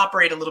seems to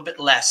operate a little bit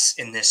less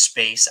in this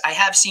space. I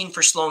have seen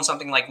for Sloan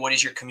something like, what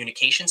is your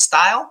communication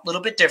style? A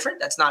little bit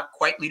different. That's not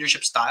quite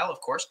leadership style, of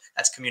course.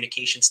 That's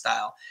communication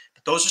style.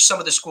 But those are some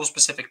of the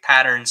school-specific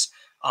patterns.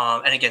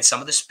 And again,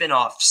 some of the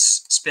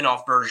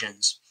spin-off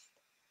versions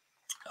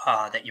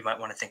that you might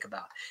want to think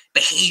about.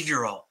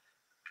 Behavioral.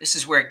 This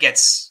is where it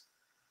gets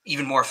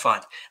even more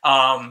fun.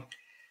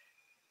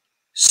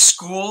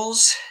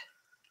 Schools,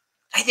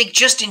 I think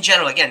just in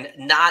general, again,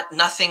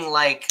 nothing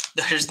like,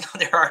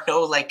 there are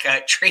no like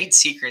trade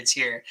secrets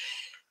here.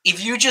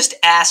 If you just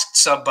asked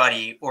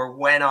somebody or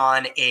went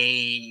on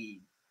a,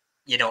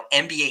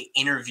 MBA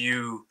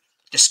interview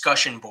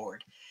discussion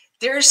board,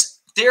 there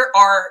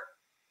are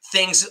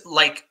things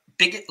like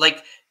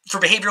for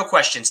behavioral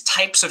questions,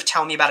 types of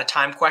tell me about a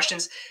time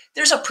questions,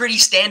 there's a pretty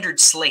standard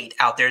slate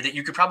out there that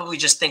you could probably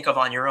just think of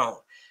on your own.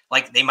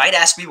 Like, they might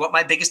ask me what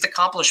my biggest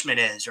accomplishment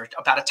is, or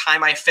about a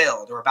time I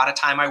failed, or about a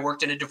time I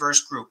worked in a diverse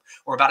group,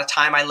 or about a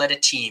time I led a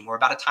team, or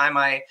about a time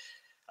I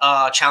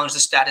challenged the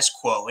status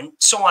quo, and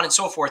so on and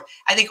so forth.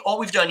 I think all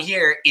we've done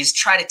here is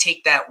try to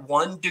take that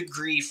 1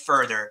 degree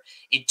further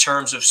in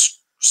terms of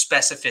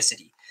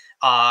specificity.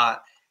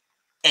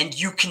 And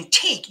you can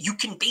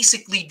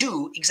basically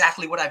do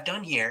exactly what I've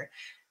done here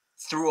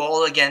through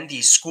all, again,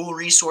 these school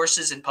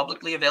resources and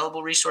publicly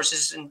available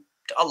resources and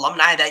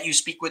alumni that you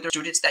speak with or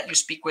students that you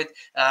speak with.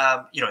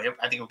 I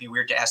think it would be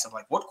weird to ask them,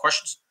 like, what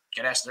questions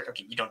get asked there?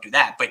 Okay, you don't do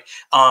that. But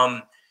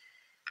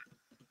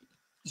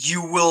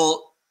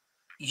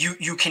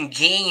you can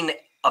gain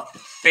a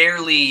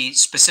fairly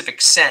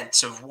specific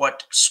sense of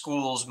what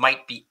schools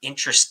might be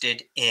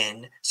interested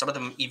in. Some of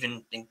them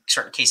even in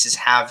certain cases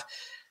have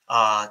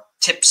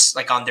tips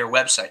like on their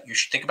website. You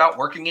should think about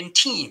working in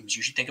teams.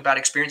 You should think about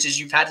experiences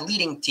you've had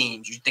leading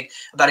teams. You should think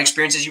about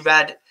experiences you've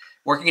had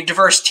working in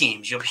diverse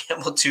teams. You'll be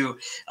able to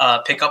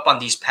pick up on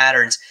these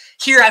patterns.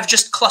 Here, I've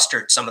just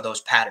clustered some of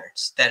those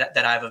patterns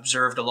that I've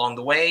observed along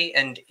the way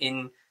and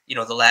in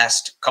the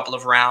last couple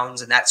of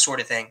rounds and that sort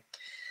of thing.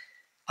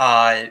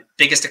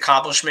 Biggest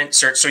accomplishment.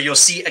 So you'll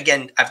see,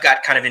 again, I've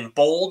got kind of in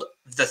bold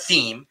the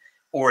theme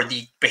or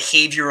the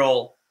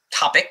behavioral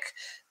topic,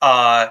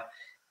 and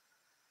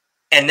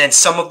then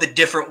some of the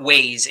different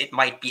ways it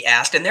might be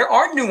asked. And there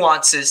are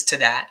nuances to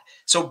that.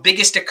 So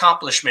biggest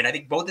accomplishment, I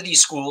think both of these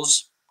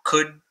schools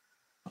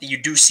you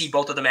do see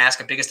both of them ask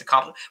a biggest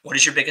accomplishment. What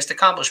is your biggest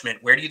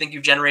accomplishment? Where do you think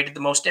you've generated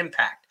the most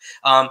impact?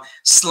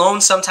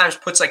 Sloan sometimes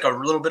puts like a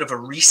little bit of a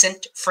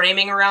recent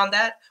framing around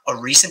that, a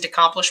recent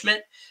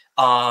accomplishment.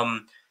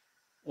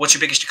 What's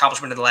your biggest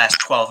accomplishment in the last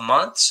 12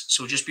 months?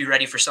 So just be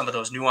ready for some of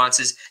those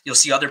nuances. You'll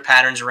see other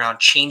patterns around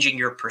changing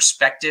your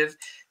perspective.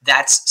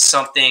 That's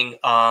something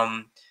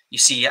you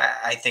see,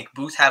 I think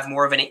Booth have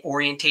more of an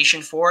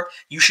orientation for.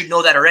 You should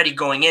know that already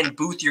going in.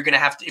 Booth, you're going to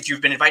have to, if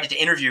you've been invited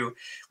to interview,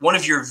 one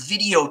of your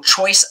video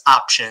choice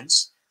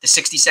options, the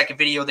 60-second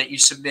video that you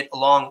submit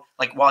along,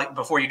 like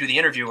before you do the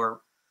interview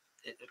or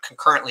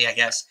concurrently, I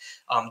guess,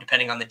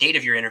 depending on the date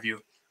of your interview,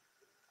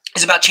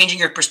 is about changing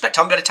your perspective.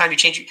 Tell me about a time you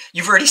changed.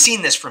 You've already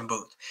seen this from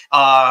Booth,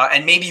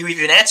 and maybe you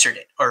even answered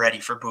it already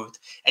for Booth.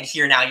 And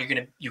here now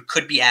you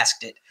could be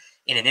asked it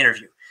in an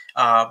interview.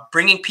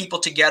 Bringing people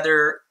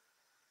together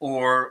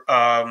or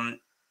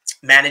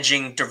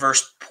managing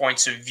diverse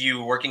points of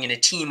view, working in a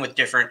team with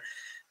different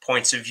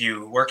points of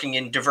view, working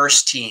in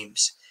diverse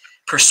teams,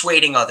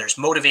 persuading others,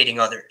 motivating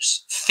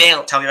others.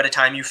 Tell me about a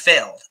time you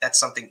failed. That's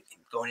something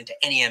going into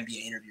any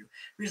MBA interview.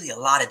 Really, a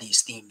lot of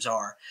these themes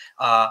are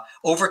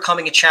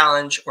overcoming a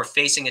challenge or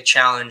facing a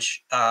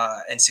challenge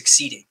and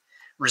succeeding,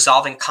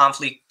 resolving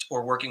conflict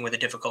or working with a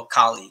difficult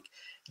colleague,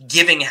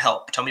 giving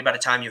help. Tell me about a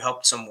time you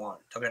helped someone.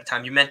 Tell me about a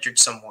time you mentored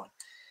someone,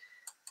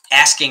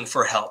 asking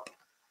for help.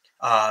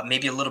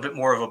 Maybe a little bit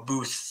more of a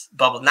Booth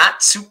bubble.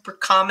 Not super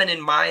common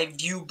in my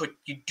view, but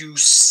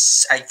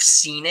I've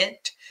seen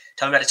it.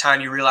 Tell me about a time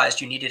you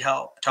realized you needed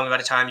help. Tell me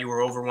about a time you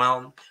were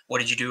overwhelmed. What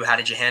did you do? How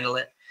did you handle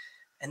it?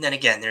 And then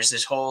again, there's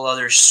this whole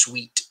other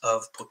suite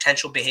of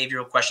potential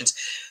behavioral questions.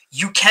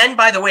 You can,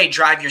 by the way,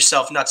 drive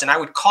yourself nuts, and I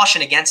would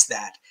caution against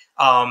that.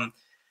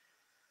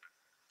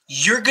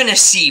 You're going to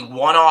see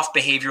one-off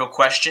behavioral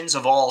questions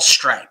of all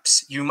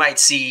stripes. You might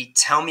see,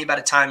 tell me about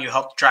a time you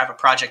helped drive a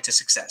project to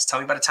success. Tell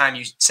me about a time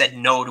you said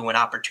no to an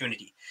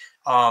opportunity.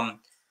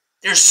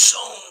 There's so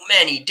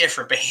many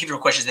different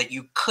behavioral questions that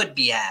you could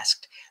be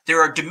asked.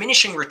 There are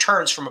diminishing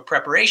returns from a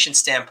preparation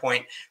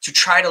standpoint to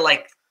try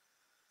to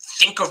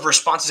think of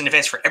responses in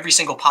advance for every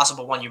single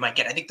possible one you might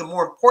get. I think the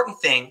more important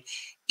thing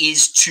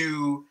is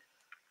to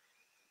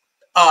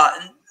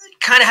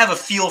kind of have a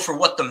feel for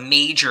what the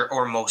major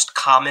or most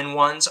common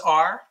ones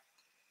are.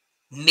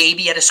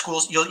 Maybe at a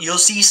school, you'll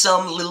see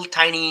some little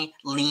tiny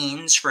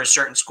leans for a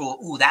certain school.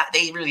 Ooh, that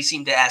they really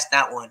seem to ask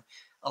that one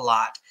a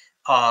lot.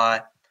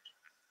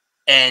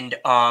 And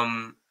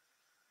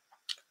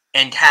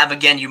have,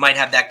 again, you might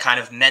have that kind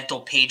of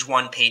mental page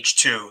 1, page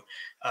 2.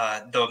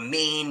 The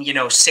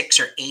main, 6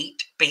 or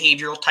 8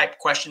 behavioral type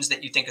questions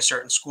that you think a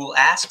certain school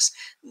asks,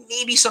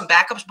 maybe some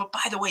backups. But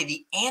by the way,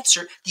 the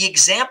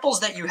examples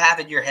that you have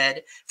in your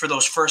head for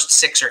those first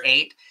 6 or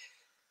 8,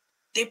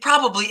 they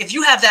probably, if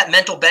you have that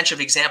mental bench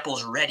of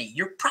examples ready,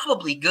 you're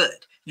probably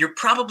good. You're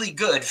probably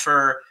good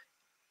for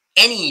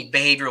any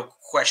behavioral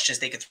questions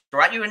they could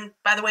throw at you. And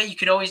by the way, you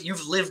can always,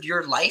 you've lived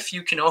your life.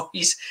 You can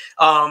always,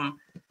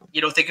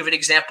 think of an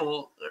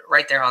example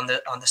right there on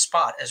the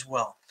spot as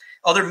well.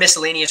 Other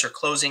miscellaneous or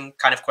closing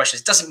kind of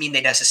questions. It doesn't mean they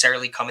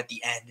necessarily come at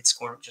the end. It's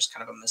just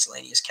kind of a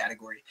miscellaneous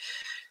category.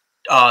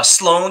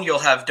 Sloan, you'll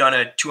have done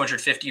a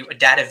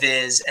data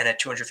viz and a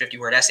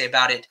 250-word essay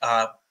about it.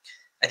 I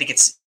think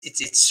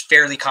it's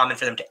fairly common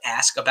for them to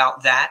ask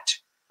about that,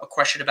 a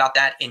question about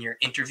that in your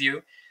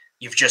interview.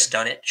 You've just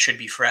done it. Should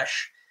be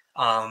fresh.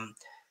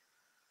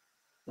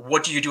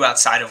 What do you do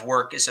outside of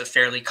work is a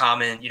fairly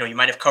common, you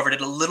might have covered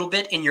it a little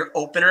bit in your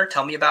opener.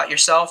 Tell me about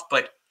yourself,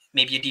 but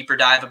maybe a deeper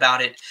dive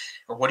about it.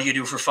 Or what do you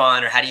do for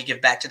fun? Or how do you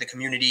give back to the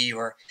community?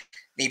 Or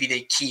maybe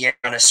they key in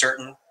on a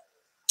certain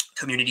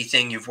community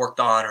thing you've worked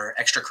on or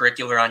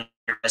extracurricular on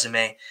your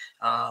resume.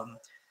 A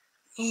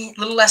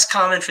little less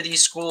common for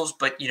these schools,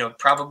 but,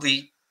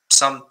 probably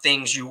some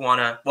things you want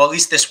to, well, at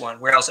least this one.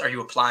 Where else are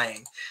you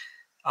applying?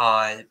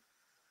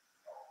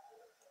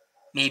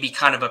 Maybe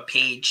kind of a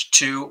page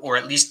 2, or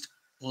at least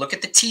look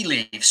at the tea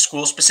leaves,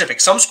 school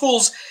specific. Some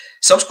schools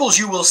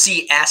you will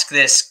see ask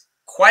this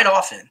quite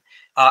often.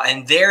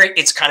 And there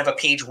it's kind of a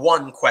page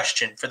 1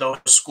 question for those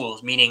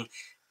schools, meaning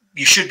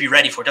you should be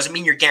ready for it. Doesn't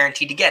mean you're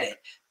guaranteed to get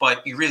it,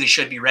 but you really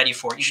should be ready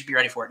for it. You should be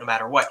ready for it no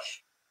matter what.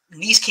 In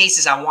these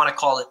cases, I want to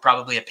call it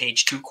probably a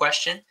page 2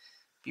 question.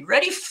 Be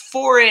ready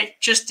for it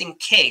just in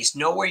case.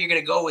 Know where you're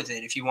going to go with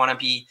it if you want to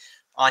be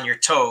on your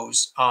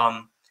toes.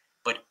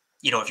 But,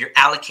 if you're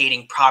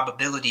allocating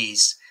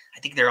probabilities I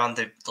think they're on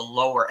the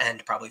lower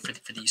end probably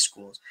for these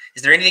schools.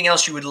 Is there anything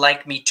else you would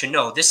like me to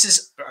know? This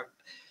is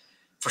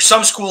for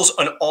some schools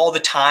an all the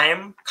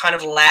time kind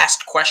of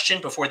last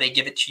question before they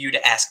give it to you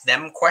to ask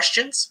them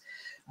questions.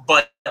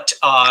 But you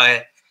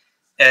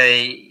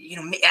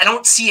know, I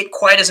don't see it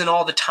quite as an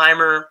all the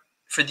timer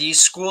for these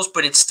schools,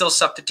 but it's still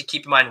something to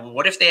keep in mind.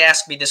 What if they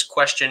ask me this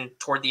question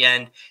toward the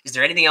end? Is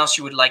there anything else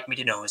you would like me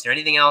to know? Is there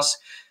anything else?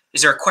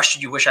 Is there a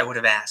question you wish I would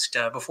have asked?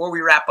 Before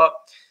we wrap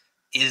up,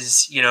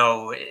 is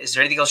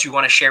there anything else you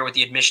want to share with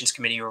the admissions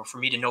committee or for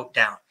me to note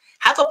down?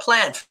 Have a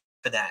plan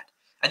for that.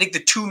 I think the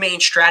two main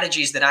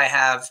strategies that I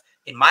have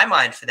in my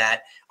mind for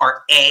that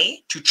are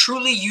A, to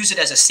truly use it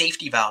as a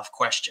safety valve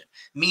question,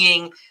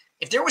 meaning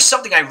if there was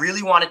something I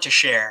really wanted to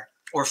share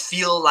or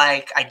feel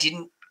like I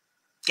didn't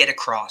get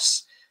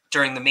across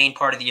during the main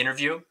part of the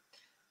interview,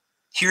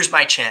 here's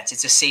my chance.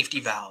 It's a safety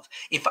valve.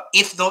 If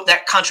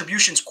that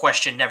contributions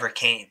question never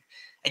came,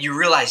 and you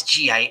realize,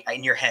 gee,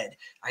 in your head,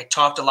 I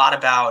talked a lot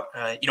about,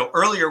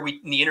 earlier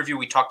in the interview,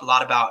 we talked a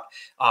lot about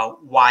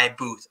why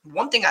Booth.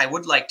 One thing I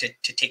would like to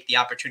take the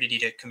opportunity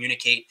to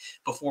communicate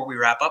before we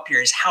wrap up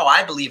here is how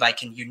I believe I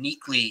can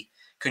uniquely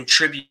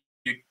contribute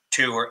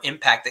to or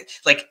impact it.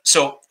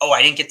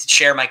 I didn't get to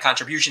share my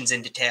contributions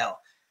in detail.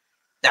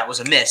 That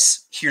was a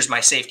miss. Here's my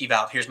safety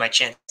valve. Here's my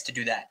chance to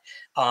do that.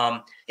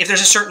 If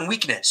there's a certain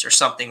weakness or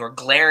something or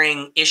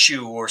glaring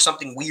issue or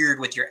something weird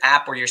with your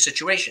app or your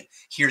situation,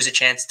 here's a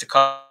chance to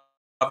cover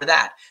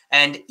that.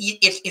 And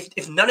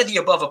if none of the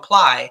above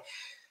apply,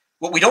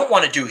 what we don't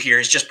want to do here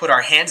is just put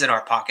our hands in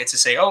our pockets and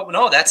say, oh,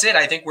 no, that's it.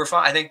 I think we're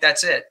fine. I think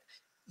that's it.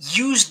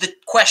 Use the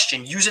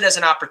question. Use it as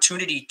an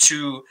opportunity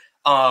to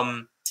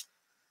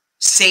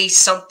say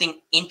something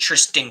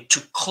interesting,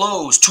 to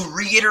close, to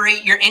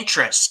reiterate your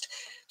interest,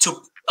 to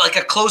like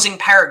a closing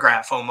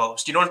paragraph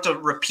almost. You don't have to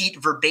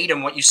repeat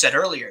verbatim what you said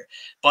earlier,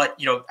 but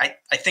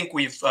I think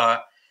we've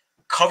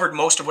covered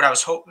most of what I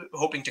was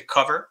hoping to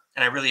cover,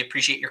 and I really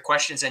appreciate your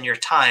questions and your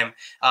time.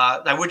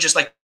 I would just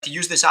like to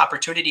use this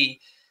opportunity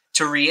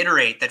to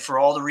reiterate that for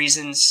all the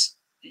reasons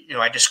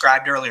I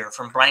described earlier,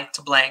 from blank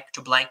to blank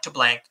to blank to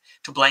blank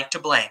to blank to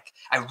blank,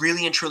 I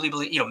really and truly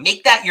believe,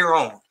 make that your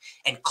own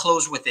and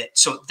close with it.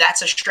 So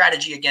that's a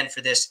strategy again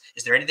for this.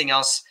 Is there anything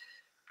else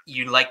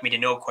you'd like me to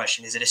know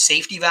question? Is it a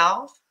safety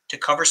valve to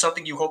cover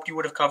something you hoped you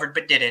would have covered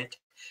but didn't?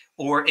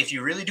 Or if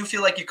you really do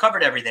feel like you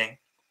covered everything,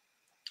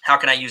 how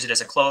can I use it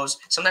as a close?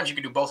 Sometimes you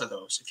can do both of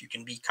those if you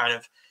can be kind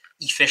of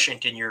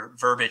efficient in your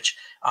verbiage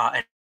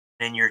and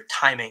in your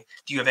timing.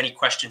 Do you have any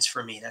questions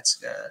for me? That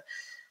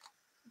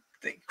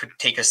could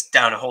take us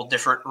down a whole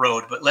different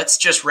road, but let's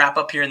just wrap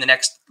up here in the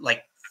next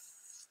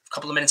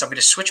couple of minutes. I'm going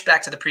to switch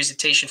back to the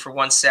presentation for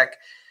 1 sec,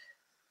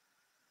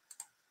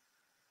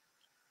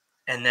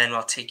 and then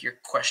I'll take your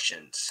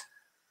questions.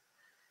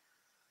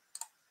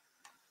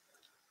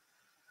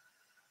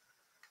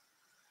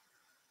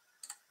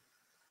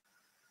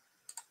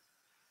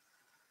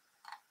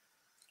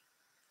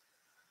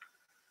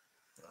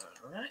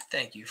 All right,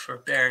 thank you for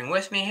bearing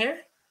with me here.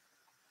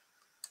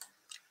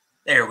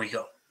 There we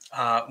go.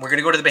 We're going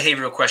to go to the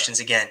behavioral questions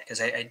again because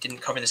I didn't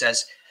cover this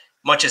as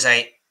much as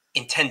I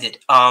intended.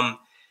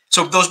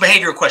 So those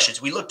behavioral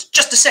questions, we looked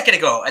just a second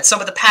ago at some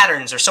of the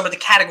patterns or some of the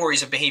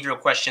categories of behavioral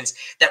questions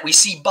that we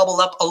see bubble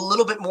up a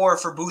little bit more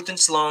for Booth and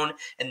Sloan.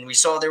 And we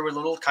saw there were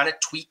little kind of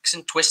tweaks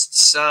and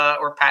twists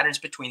or patterns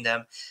between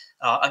them.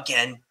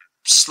 Again,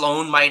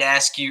 Sloan might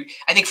ask you,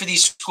 I think for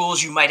these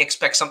schools, you might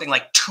expect something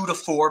like 2 to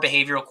 4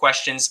 behavioral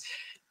questions.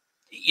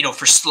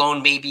 For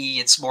Sloan, maybe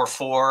it's more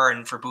 4,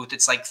 and for Booth,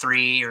 it's like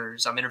 3, or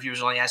some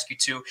interviewers only ask you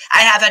 2.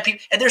 I have had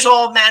people, and there's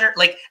all manner,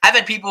 I've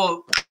had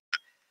people,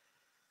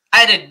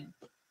 I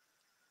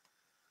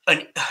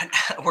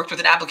worked with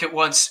an applicant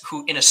once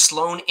who, in a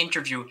Sloan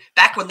interview,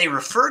 back when they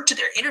referred to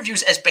their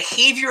interviews as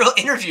behavioral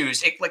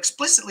interviews,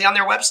 explicitly on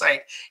their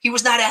website, he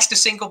was not asked a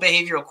single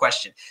behavioral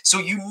question. So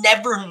you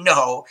never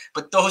know,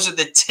 but those are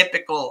the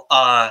typical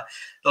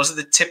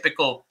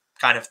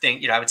kind of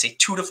thing. I would say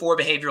 2 to 4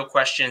 behavioral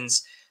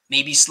questions.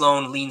 Maybe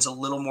Sloan leans a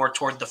little more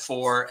toward the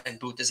 4, and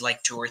Booth is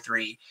like 2 or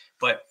 3,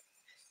 but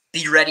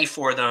be ready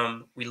for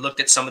them. We looked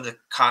at some of the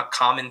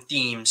common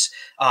themes,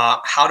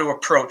 how to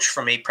approach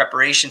from a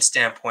preparation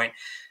standpoint,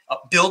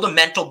 build a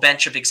mental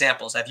bench of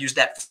examples. I've used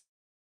that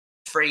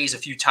phrase a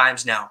few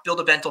times now.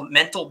 Build a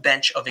mental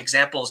bench of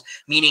examples,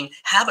 meaning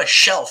have a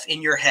shelf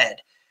in your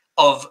head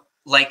of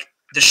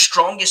the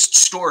strongest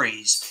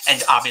stories,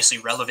 and obviously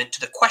relevant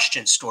to the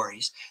question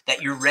stories,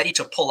 that you're ready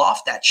to pull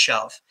off that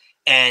shelf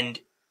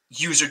and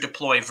use or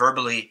deploy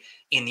verbally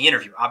in the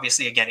interview.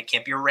 Obviously, again, it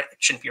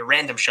shouldn't be a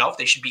random shelf.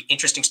 They should be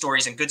interesting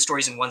stories and good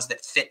stories and ones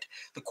that fit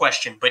the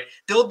question. But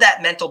build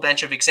that mental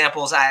bench of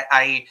examples.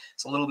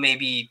 It's a little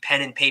maybe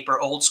pen and paper,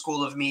 old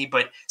school of me,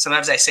 but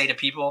sometimes I say to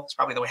people, it's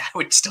probably the way I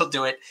would still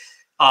do it.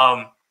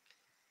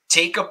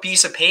 Take a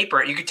piece of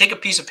paper. You could take a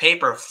piece of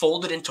paper,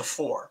 fold it into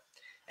 4.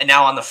 And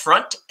now on the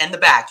front and the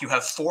back, you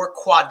have 4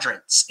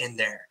 quadrants in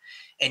there.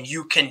 And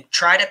you can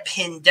try to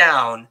pin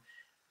down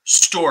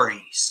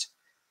stories,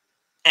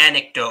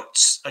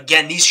 anecdotes.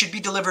 Again, these should be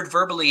delivered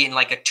verbally in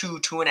like a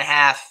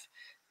 2.5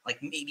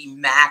 like maybe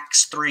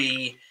max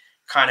 3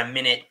 kind of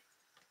minute.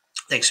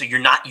 Like, so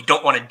you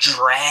don't want to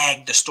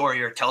drag the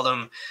story or tell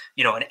them,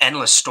 an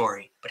endless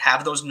story, but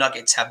have those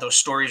nuggets, have those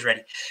stories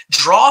ready.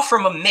 Draw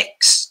from a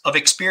mix of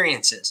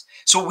experiences.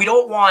 So we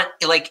don't want,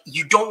 like,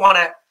 you don't want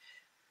to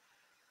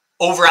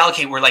over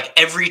allocate where like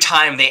every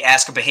time they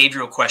ask a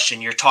behavioral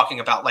question, you're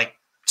talking about like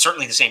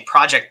certainly the same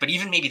project, but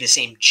even maybe the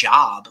same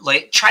job.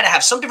 Like, try to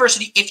have some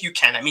diversity if you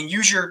can. I mean,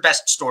 use your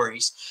best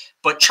stories,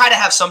 but try to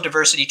have some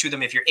diversity to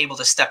them if you're able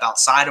to step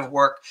outside of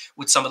work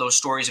with some of those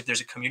stories. If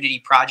there's a community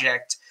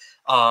project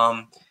that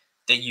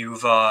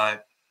you've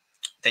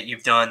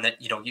done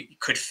that you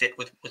could fit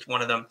with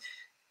one of them.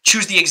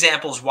 Choose the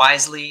examples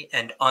wisely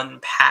and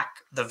unpack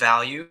the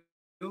value.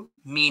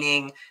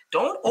 Meaning,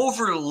 don't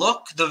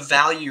overlook the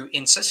value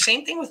in.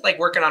 Same thing with like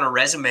working on a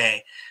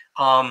resume.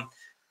 I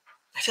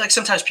feel like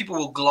sometimes people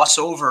will gloss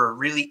over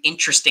really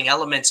interesting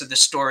elements of the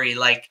story,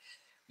 like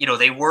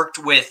they worked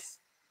with.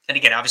 And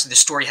again, obviously, the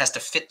story has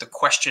to fit the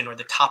question or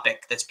the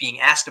topic that's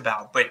being asked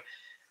about. But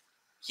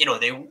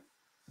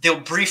they'll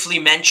briefly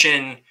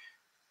mention,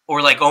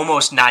 or like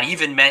almost not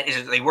even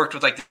they worked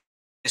with like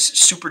this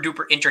super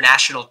duper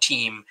international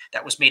team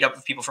that was made up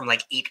of people from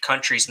like 8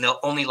 countries, and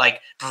they'll only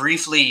like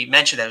briefly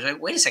mention that.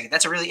 Like, wait a second,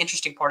 that's a really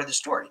interesting part of the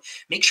story.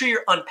 Make sure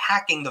you're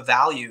unpacking the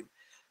value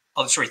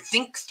of the story.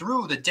 Think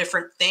through the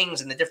different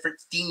things and the different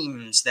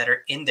themes that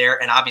are in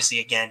there, and obviously,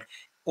 again,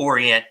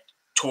 orient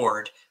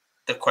toward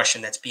the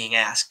question that's being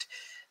asked.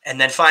 And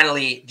then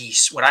finally,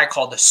 what I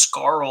call the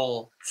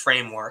SCARL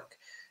framework.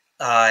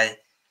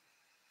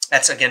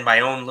 That's, again,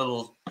 my own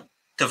little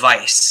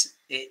device.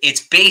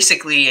 It's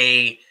basically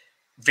a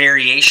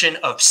variation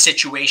of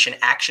situation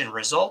action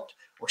result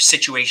or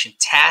situation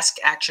task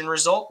action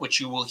result, which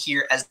you will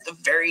hear as the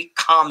very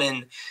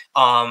common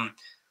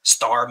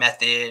STAR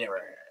method or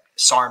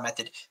SAR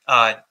method,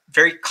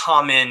 very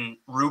common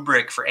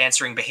rubric for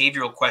answering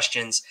behavioral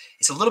questions.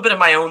 It's a little bit of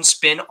my own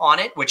spin on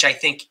it, which I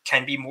think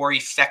can be more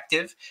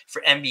effective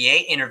for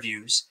MBA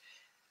interviews.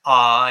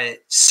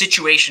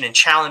 Situation and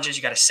challenges,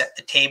 you got to set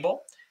the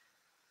table,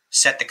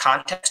 set the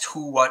context,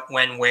 who, what,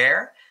 when,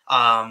 where.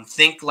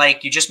 Think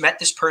like you just met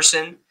this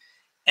person,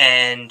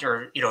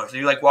 or if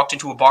you like walked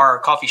into a bar or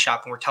a coffee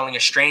shop and we're telling a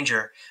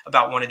stranger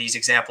about one of these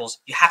examples,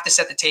 you have to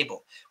set the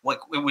table. Like,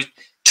 it was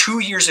 2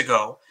 years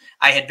ago,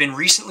 I had been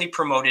recently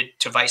promoted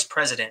to vice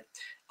president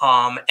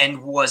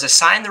and was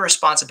assigned the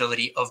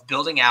responsibility of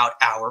building out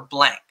our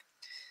blank.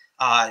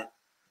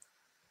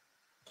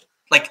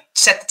 Like,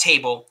 set the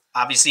table.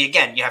 Obviously,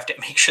 again, you have to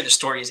make sure the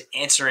story is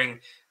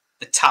answering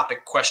the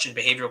topic question,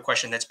 behavioral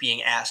question that's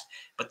being asked.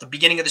 But the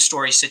beginning of the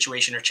story,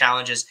 situation or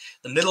challenges.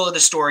 The middle of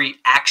the story,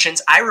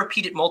 actions. I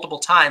repeat it multiple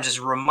times as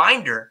a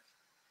reminder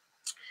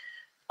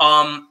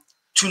to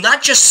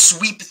not just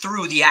sweep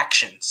through the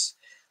actions.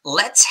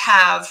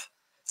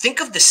 Think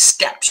of the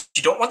steps.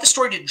 You don't want the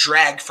story to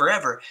drag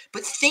forever,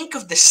 but think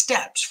of the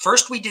steps.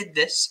 First we did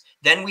this,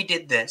 then we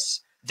did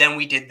this, then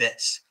we did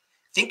this.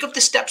 Think of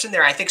the steps in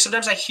there. I think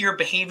sometimes I hear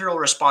behavioral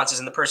responses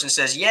and the person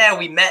says, yeah,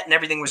 we met and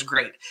everything was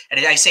great. And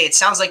I say, it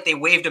sounds like they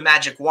waved a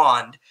magic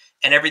wand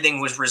and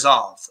everything was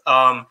resolved.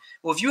 Well,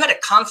 if you had a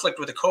conflict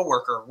with a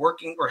coworker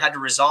working or had to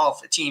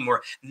resolve a team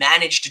or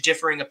managed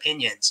differing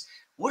opinions,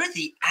 what are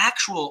the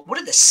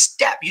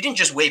steps? You didn't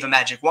just wave a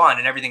magic wand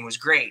and everything was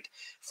great.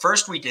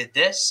 First we did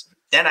this,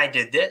 then I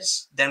did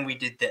this, then we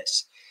did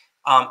this.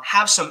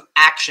 Have some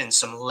action,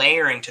 some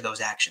layering to those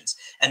actions.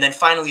 And then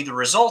finally, the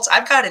results.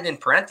 I've got it in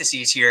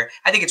parentheses here.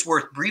 I think it's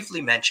worth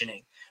briefly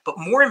mentioning. But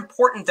more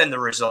important than the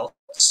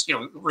results,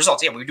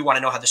 results, yeah, we do want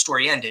to know how the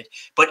story ended,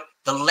 but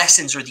the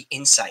lessons or the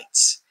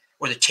insights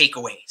or the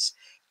takeaways.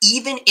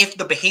 Even if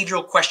the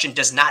behavioral question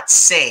does not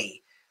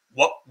say,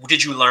 what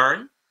did you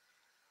learn?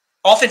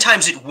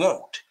 Oftentimes it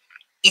won't.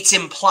 It's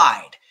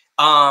implied.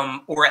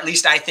 Or at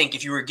least I think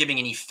if you were giving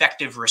an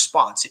effective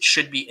response, it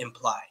should be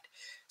implied.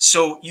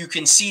 So you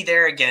can see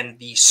there again,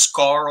 the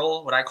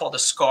SCARL, what I call the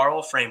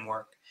SCARL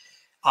framework.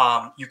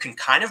 You can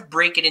kind of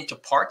break it into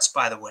parts,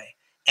 by the way.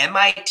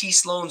 MIT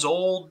Sloan's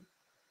old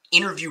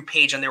interview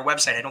page on their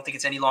website, I don't think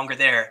it's any longer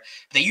there.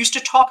 They used to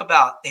talk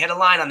about, they had a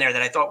line on there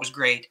that I thought was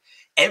great.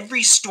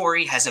 Every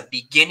story has a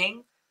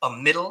beginning, a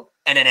middle,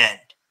 and an end.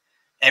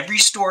 Every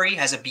story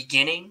has a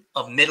beginning,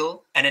 a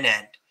middle, and an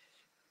end.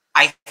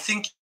 I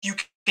think you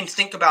can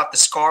think about the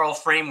SCARL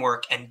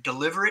framework and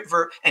deliver it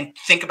and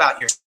think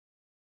about your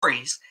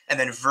stories and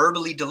then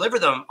verbally deliver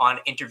them on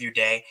interview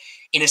day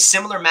in a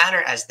similar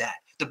manner as that.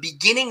 The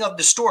beginning of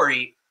the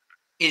story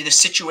is the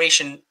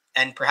situation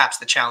and perhaps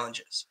the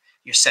challenges.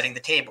 You're setting the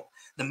table.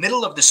 The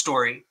middle of the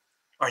story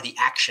are the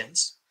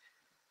actions,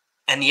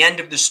 and the end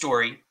of the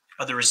story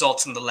are the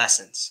results and the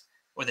lessons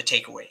or the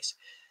takeaways.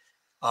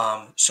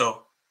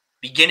 So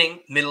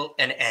beginning, middle,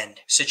 and end.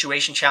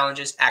 Situation,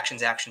 challenges,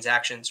 actions, actions,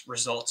 actions,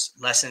 results,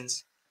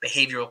 lessons,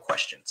 behavioral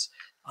questions.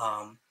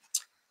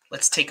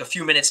 Let's take a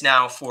few minutes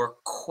now for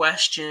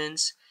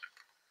questions.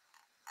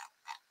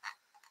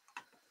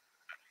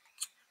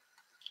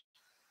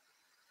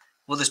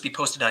 Will this be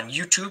posted on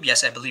YouTube?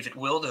 Yes, I believe it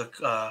will. The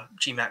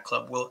GMAT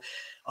Club will.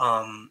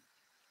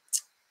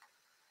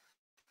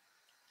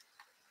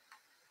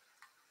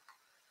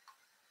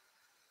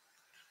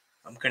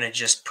 I'm going to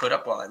just put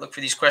up, while I look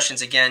for these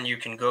questions again, you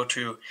can go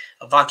to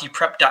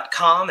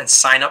avantiprep.com and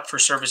sign up for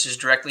services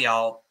directly.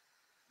 I'll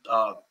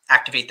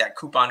activate that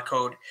coupon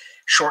code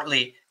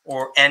shortly,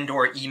 or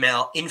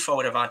email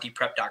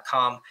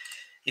info@avantiprep.com.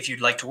 If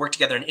you'd like to work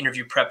together in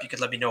interview prep, you could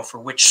let me know for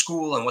which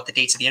school and what the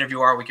dates of the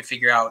interview are. We could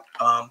figure out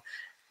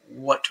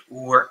what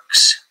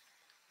works.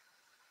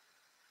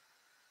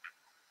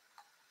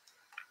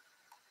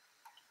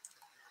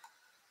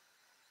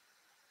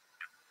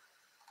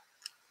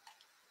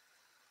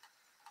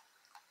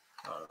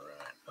 All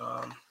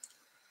right.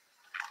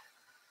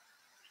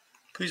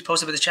 Please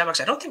post it in the chat box.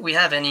 I don't think we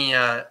have any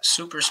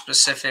super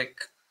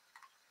specific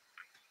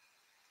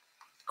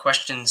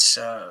questions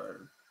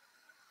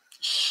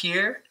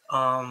here,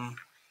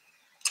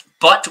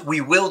 but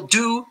we will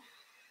do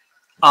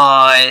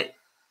a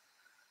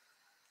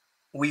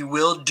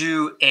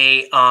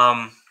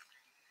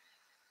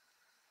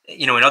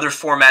in other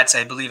formats.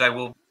 I believe I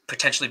will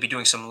potentially be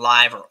doing some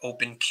live or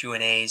open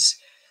Q&As,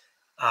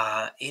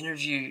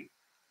 interview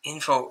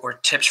info or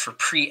tips for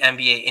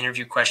pre-MBA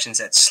interview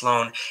questions at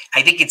Sloan.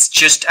 I think it's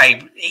just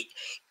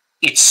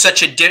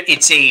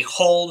it's a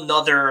whole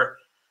nother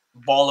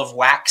ball of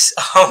wax.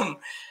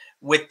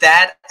 With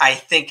that, I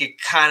think it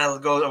kind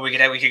of goes. We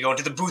could go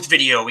into the booth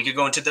video. We could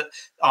go into the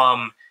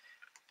I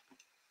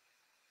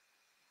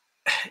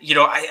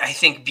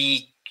think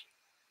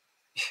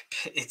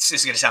it's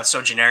going to sound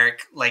so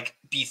generic. Like,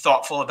 be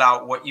thoughtful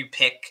about what you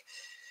pick.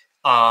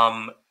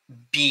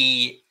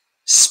 Be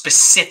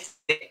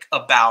specific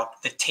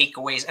about the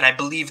takeaways, and I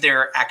believe there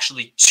are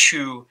actually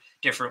two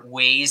different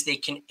ways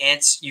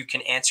you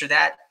can answer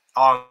that.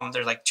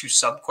 There's like two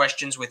sub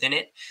questions within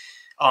it.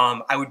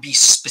 I would be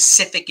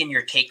specific in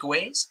your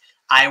takeaways.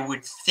 I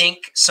would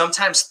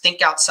sometimes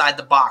think outside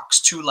the box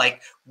too,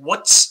 like,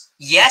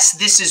 yes,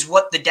 this is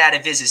what the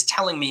data viz is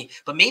telling me,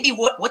 but maybe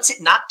what's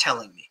it not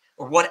telling me,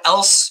 or what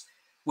else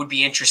would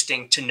be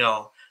interesting to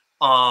know?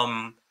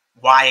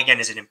 Why,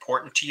 again, is it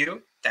important to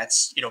you?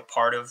 That's,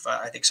 part of,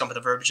 I think, some of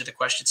the verbiage of the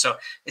question. So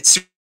it's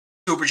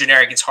super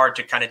generic. It's hard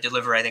to kind of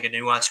deliver, I think, a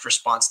nuanced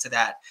response to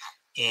that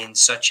in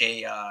such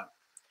a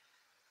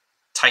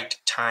tight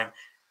time.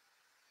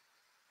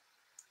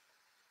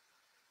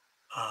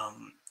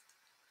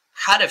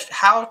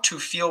 How to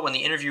feel when the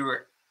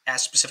interviewer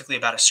asks specifically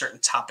about a certain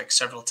topic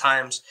several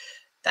times.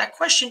 That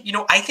question,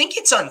 I think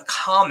it's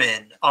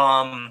uncommon.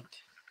 I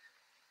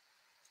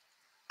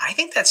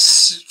think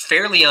that's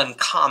fairly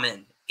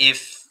uncommon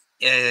if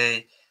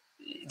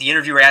the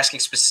interviewer asking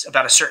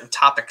about a certain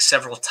topic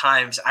several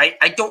times.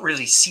 I don't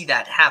really see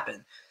that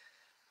happen.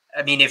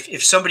 I mean,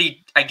 if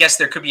somebody, I guess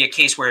there could be a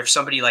case where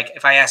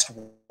if I asked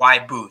why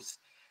booth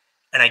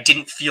and I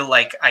didn't feel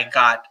like I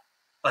got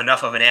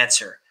enough of an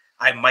answer,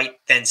 I might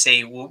then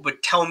say, well,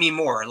 but tell me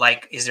more.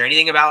 Like, is there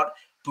anything about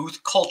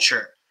booth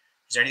culture?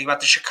 Is there anything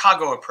about the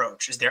Chicago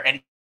approach? Is there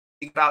anything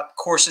about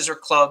courses or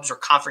clubs or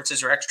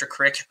conferences or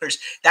extracurriculars?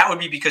 That would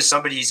be because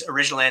somebody's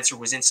original answer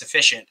was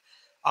insufficient,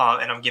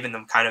 and I'm giving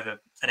them kind of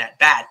an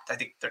at-bat. I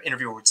think the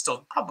interviewer would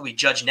still probably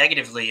judge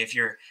negatively if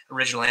your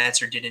original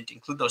answer didn't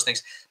include those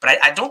things. But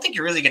I don't think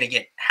you're really going to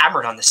get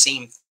hammered on the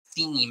same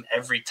theme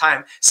every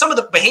time. Some of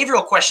the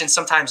behavioral questions,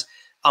 sometimes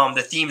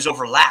the themes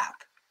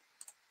overlap,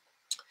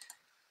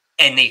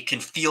 and they can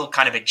feel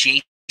kind of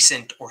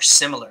adjacent or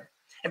similar.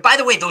 And by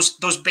the way,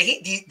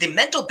 the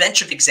mental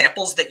bench of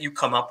examples that you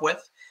come up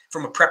with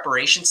from a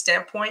preparation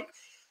standpoint,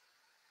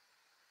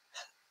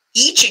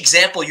 each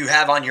example you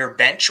have on your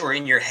bench or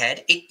in your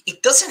head,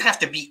 it doesn't have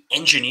to be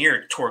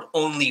engineered toward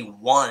only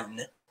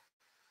one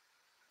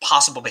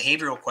possible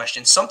behavioral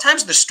question.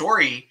 Sometimes the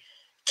story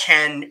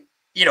can,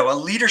 a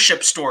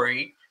leadership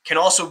story can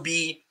also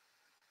be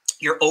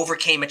your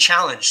overcame a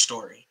challenge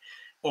story,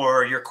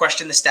 or your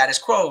question the status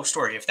quo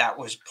story, if that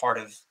was part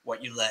of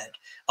what you led.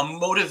 A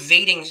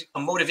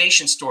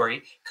motivation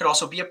story could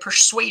also be a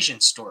persuasion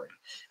story.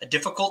 A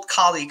difficult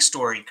colleague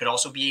story could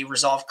also be a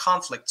resolved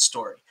conflict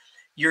story.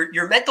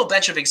 Your mental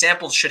bench of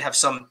examples should have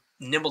some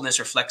nimbleness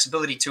or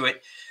flexibility to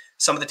it.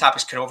 Some of the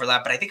topics can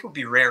overlap, but I think it would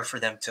be rare for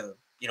them to,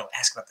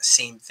 ask about the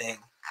same thing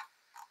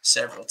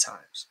several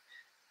times.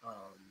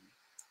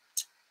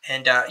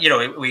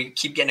 We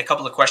keep getting a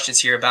couple of questions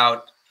here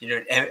about,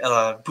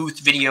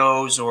 booth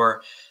videos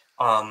or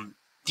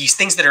these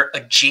things that are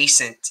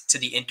adjacent to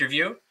the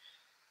interview.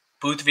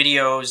 Booth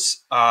videos,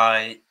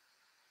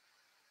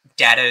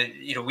 data,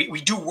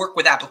 we do work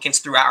with applicants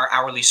through our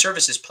hourly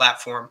services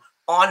platform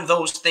on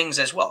those things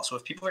as well. So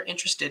if people are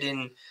interested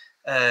in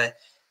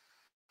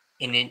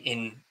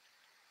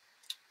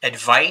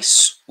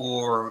advice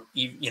or,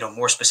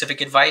 more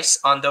specific advice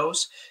on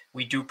those,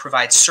 we do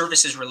provide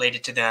services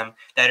related to them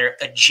that are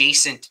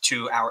adjacent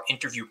to our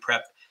interview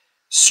prep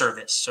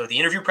service. So the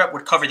interview prep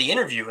would cover the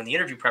interview and the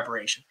interview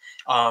preparation.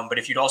 But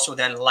if you'd also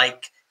then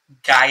like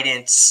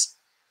guidance,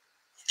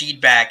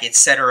 feedback,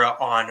 etc.,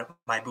 on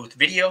my booth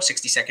video,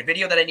 60-second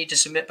video that I need to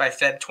submit by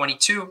Feb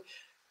 22,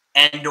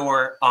 and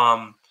or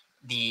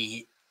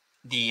the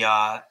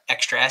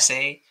extra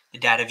essay, the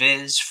data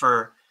viz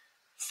for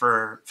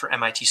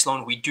MIT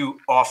Sloan, we do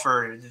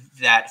offer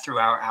that through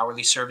our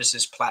hourly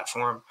services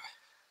platform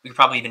We could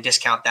probably even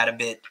discount that a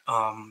bit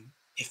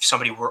if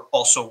somebody were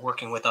also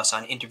working with us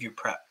on interview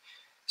prep.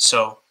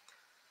 So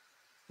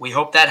we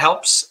hope that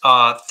helps.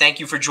 Thank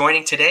you for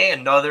joining today.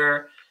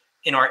 Another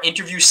in our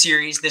interview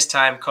series, this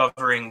time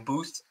covering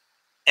Booth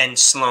and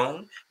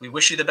Sloan. We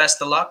wish you the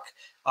best of luck.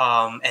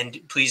 And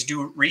please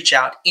do reach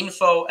out,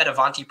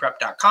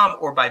 info@avantiprep.com,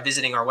 or by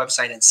visiting our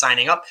website and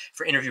signing up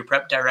for interview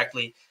prep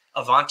directly,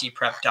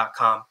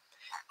 avantiprep.com.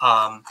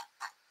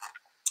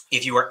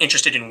 If you are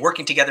interested in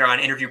working together on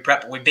interview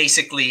prep, we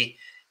basically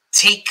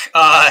take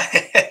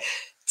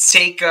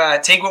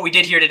take what we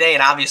did here today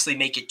and obviously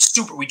make it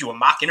super. We do a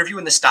mock interview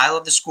in the style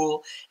of the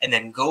school and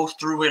then go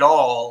through it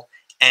all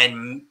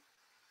and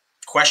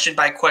question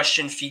by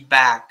question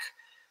feedback,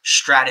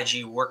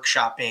 strategy,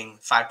 workshopping,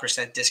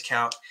 5%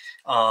 discount.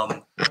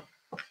 And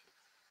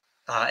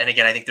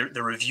again, I think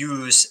the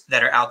reviews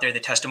that are out there, the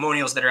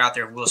testimonials that are out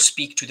there will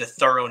speak to the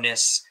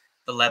thoroughness,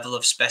 the level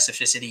of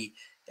specificity,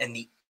 and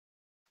the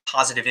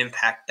positive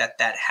impact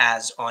that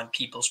has on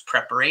people's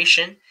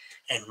preparation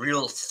and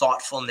real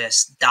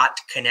thoughtfulness,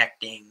 dot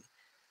connecting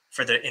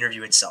for the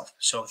interview itself.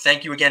 So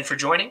thank you again for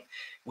joining.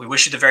 We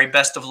wish you the very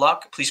best of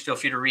luck. Please feel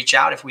free to reach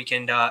out if we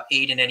can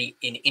aid in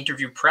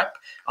interview prep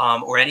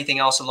or anything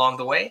else along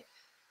the way.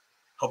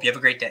 Hope you have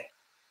a great day.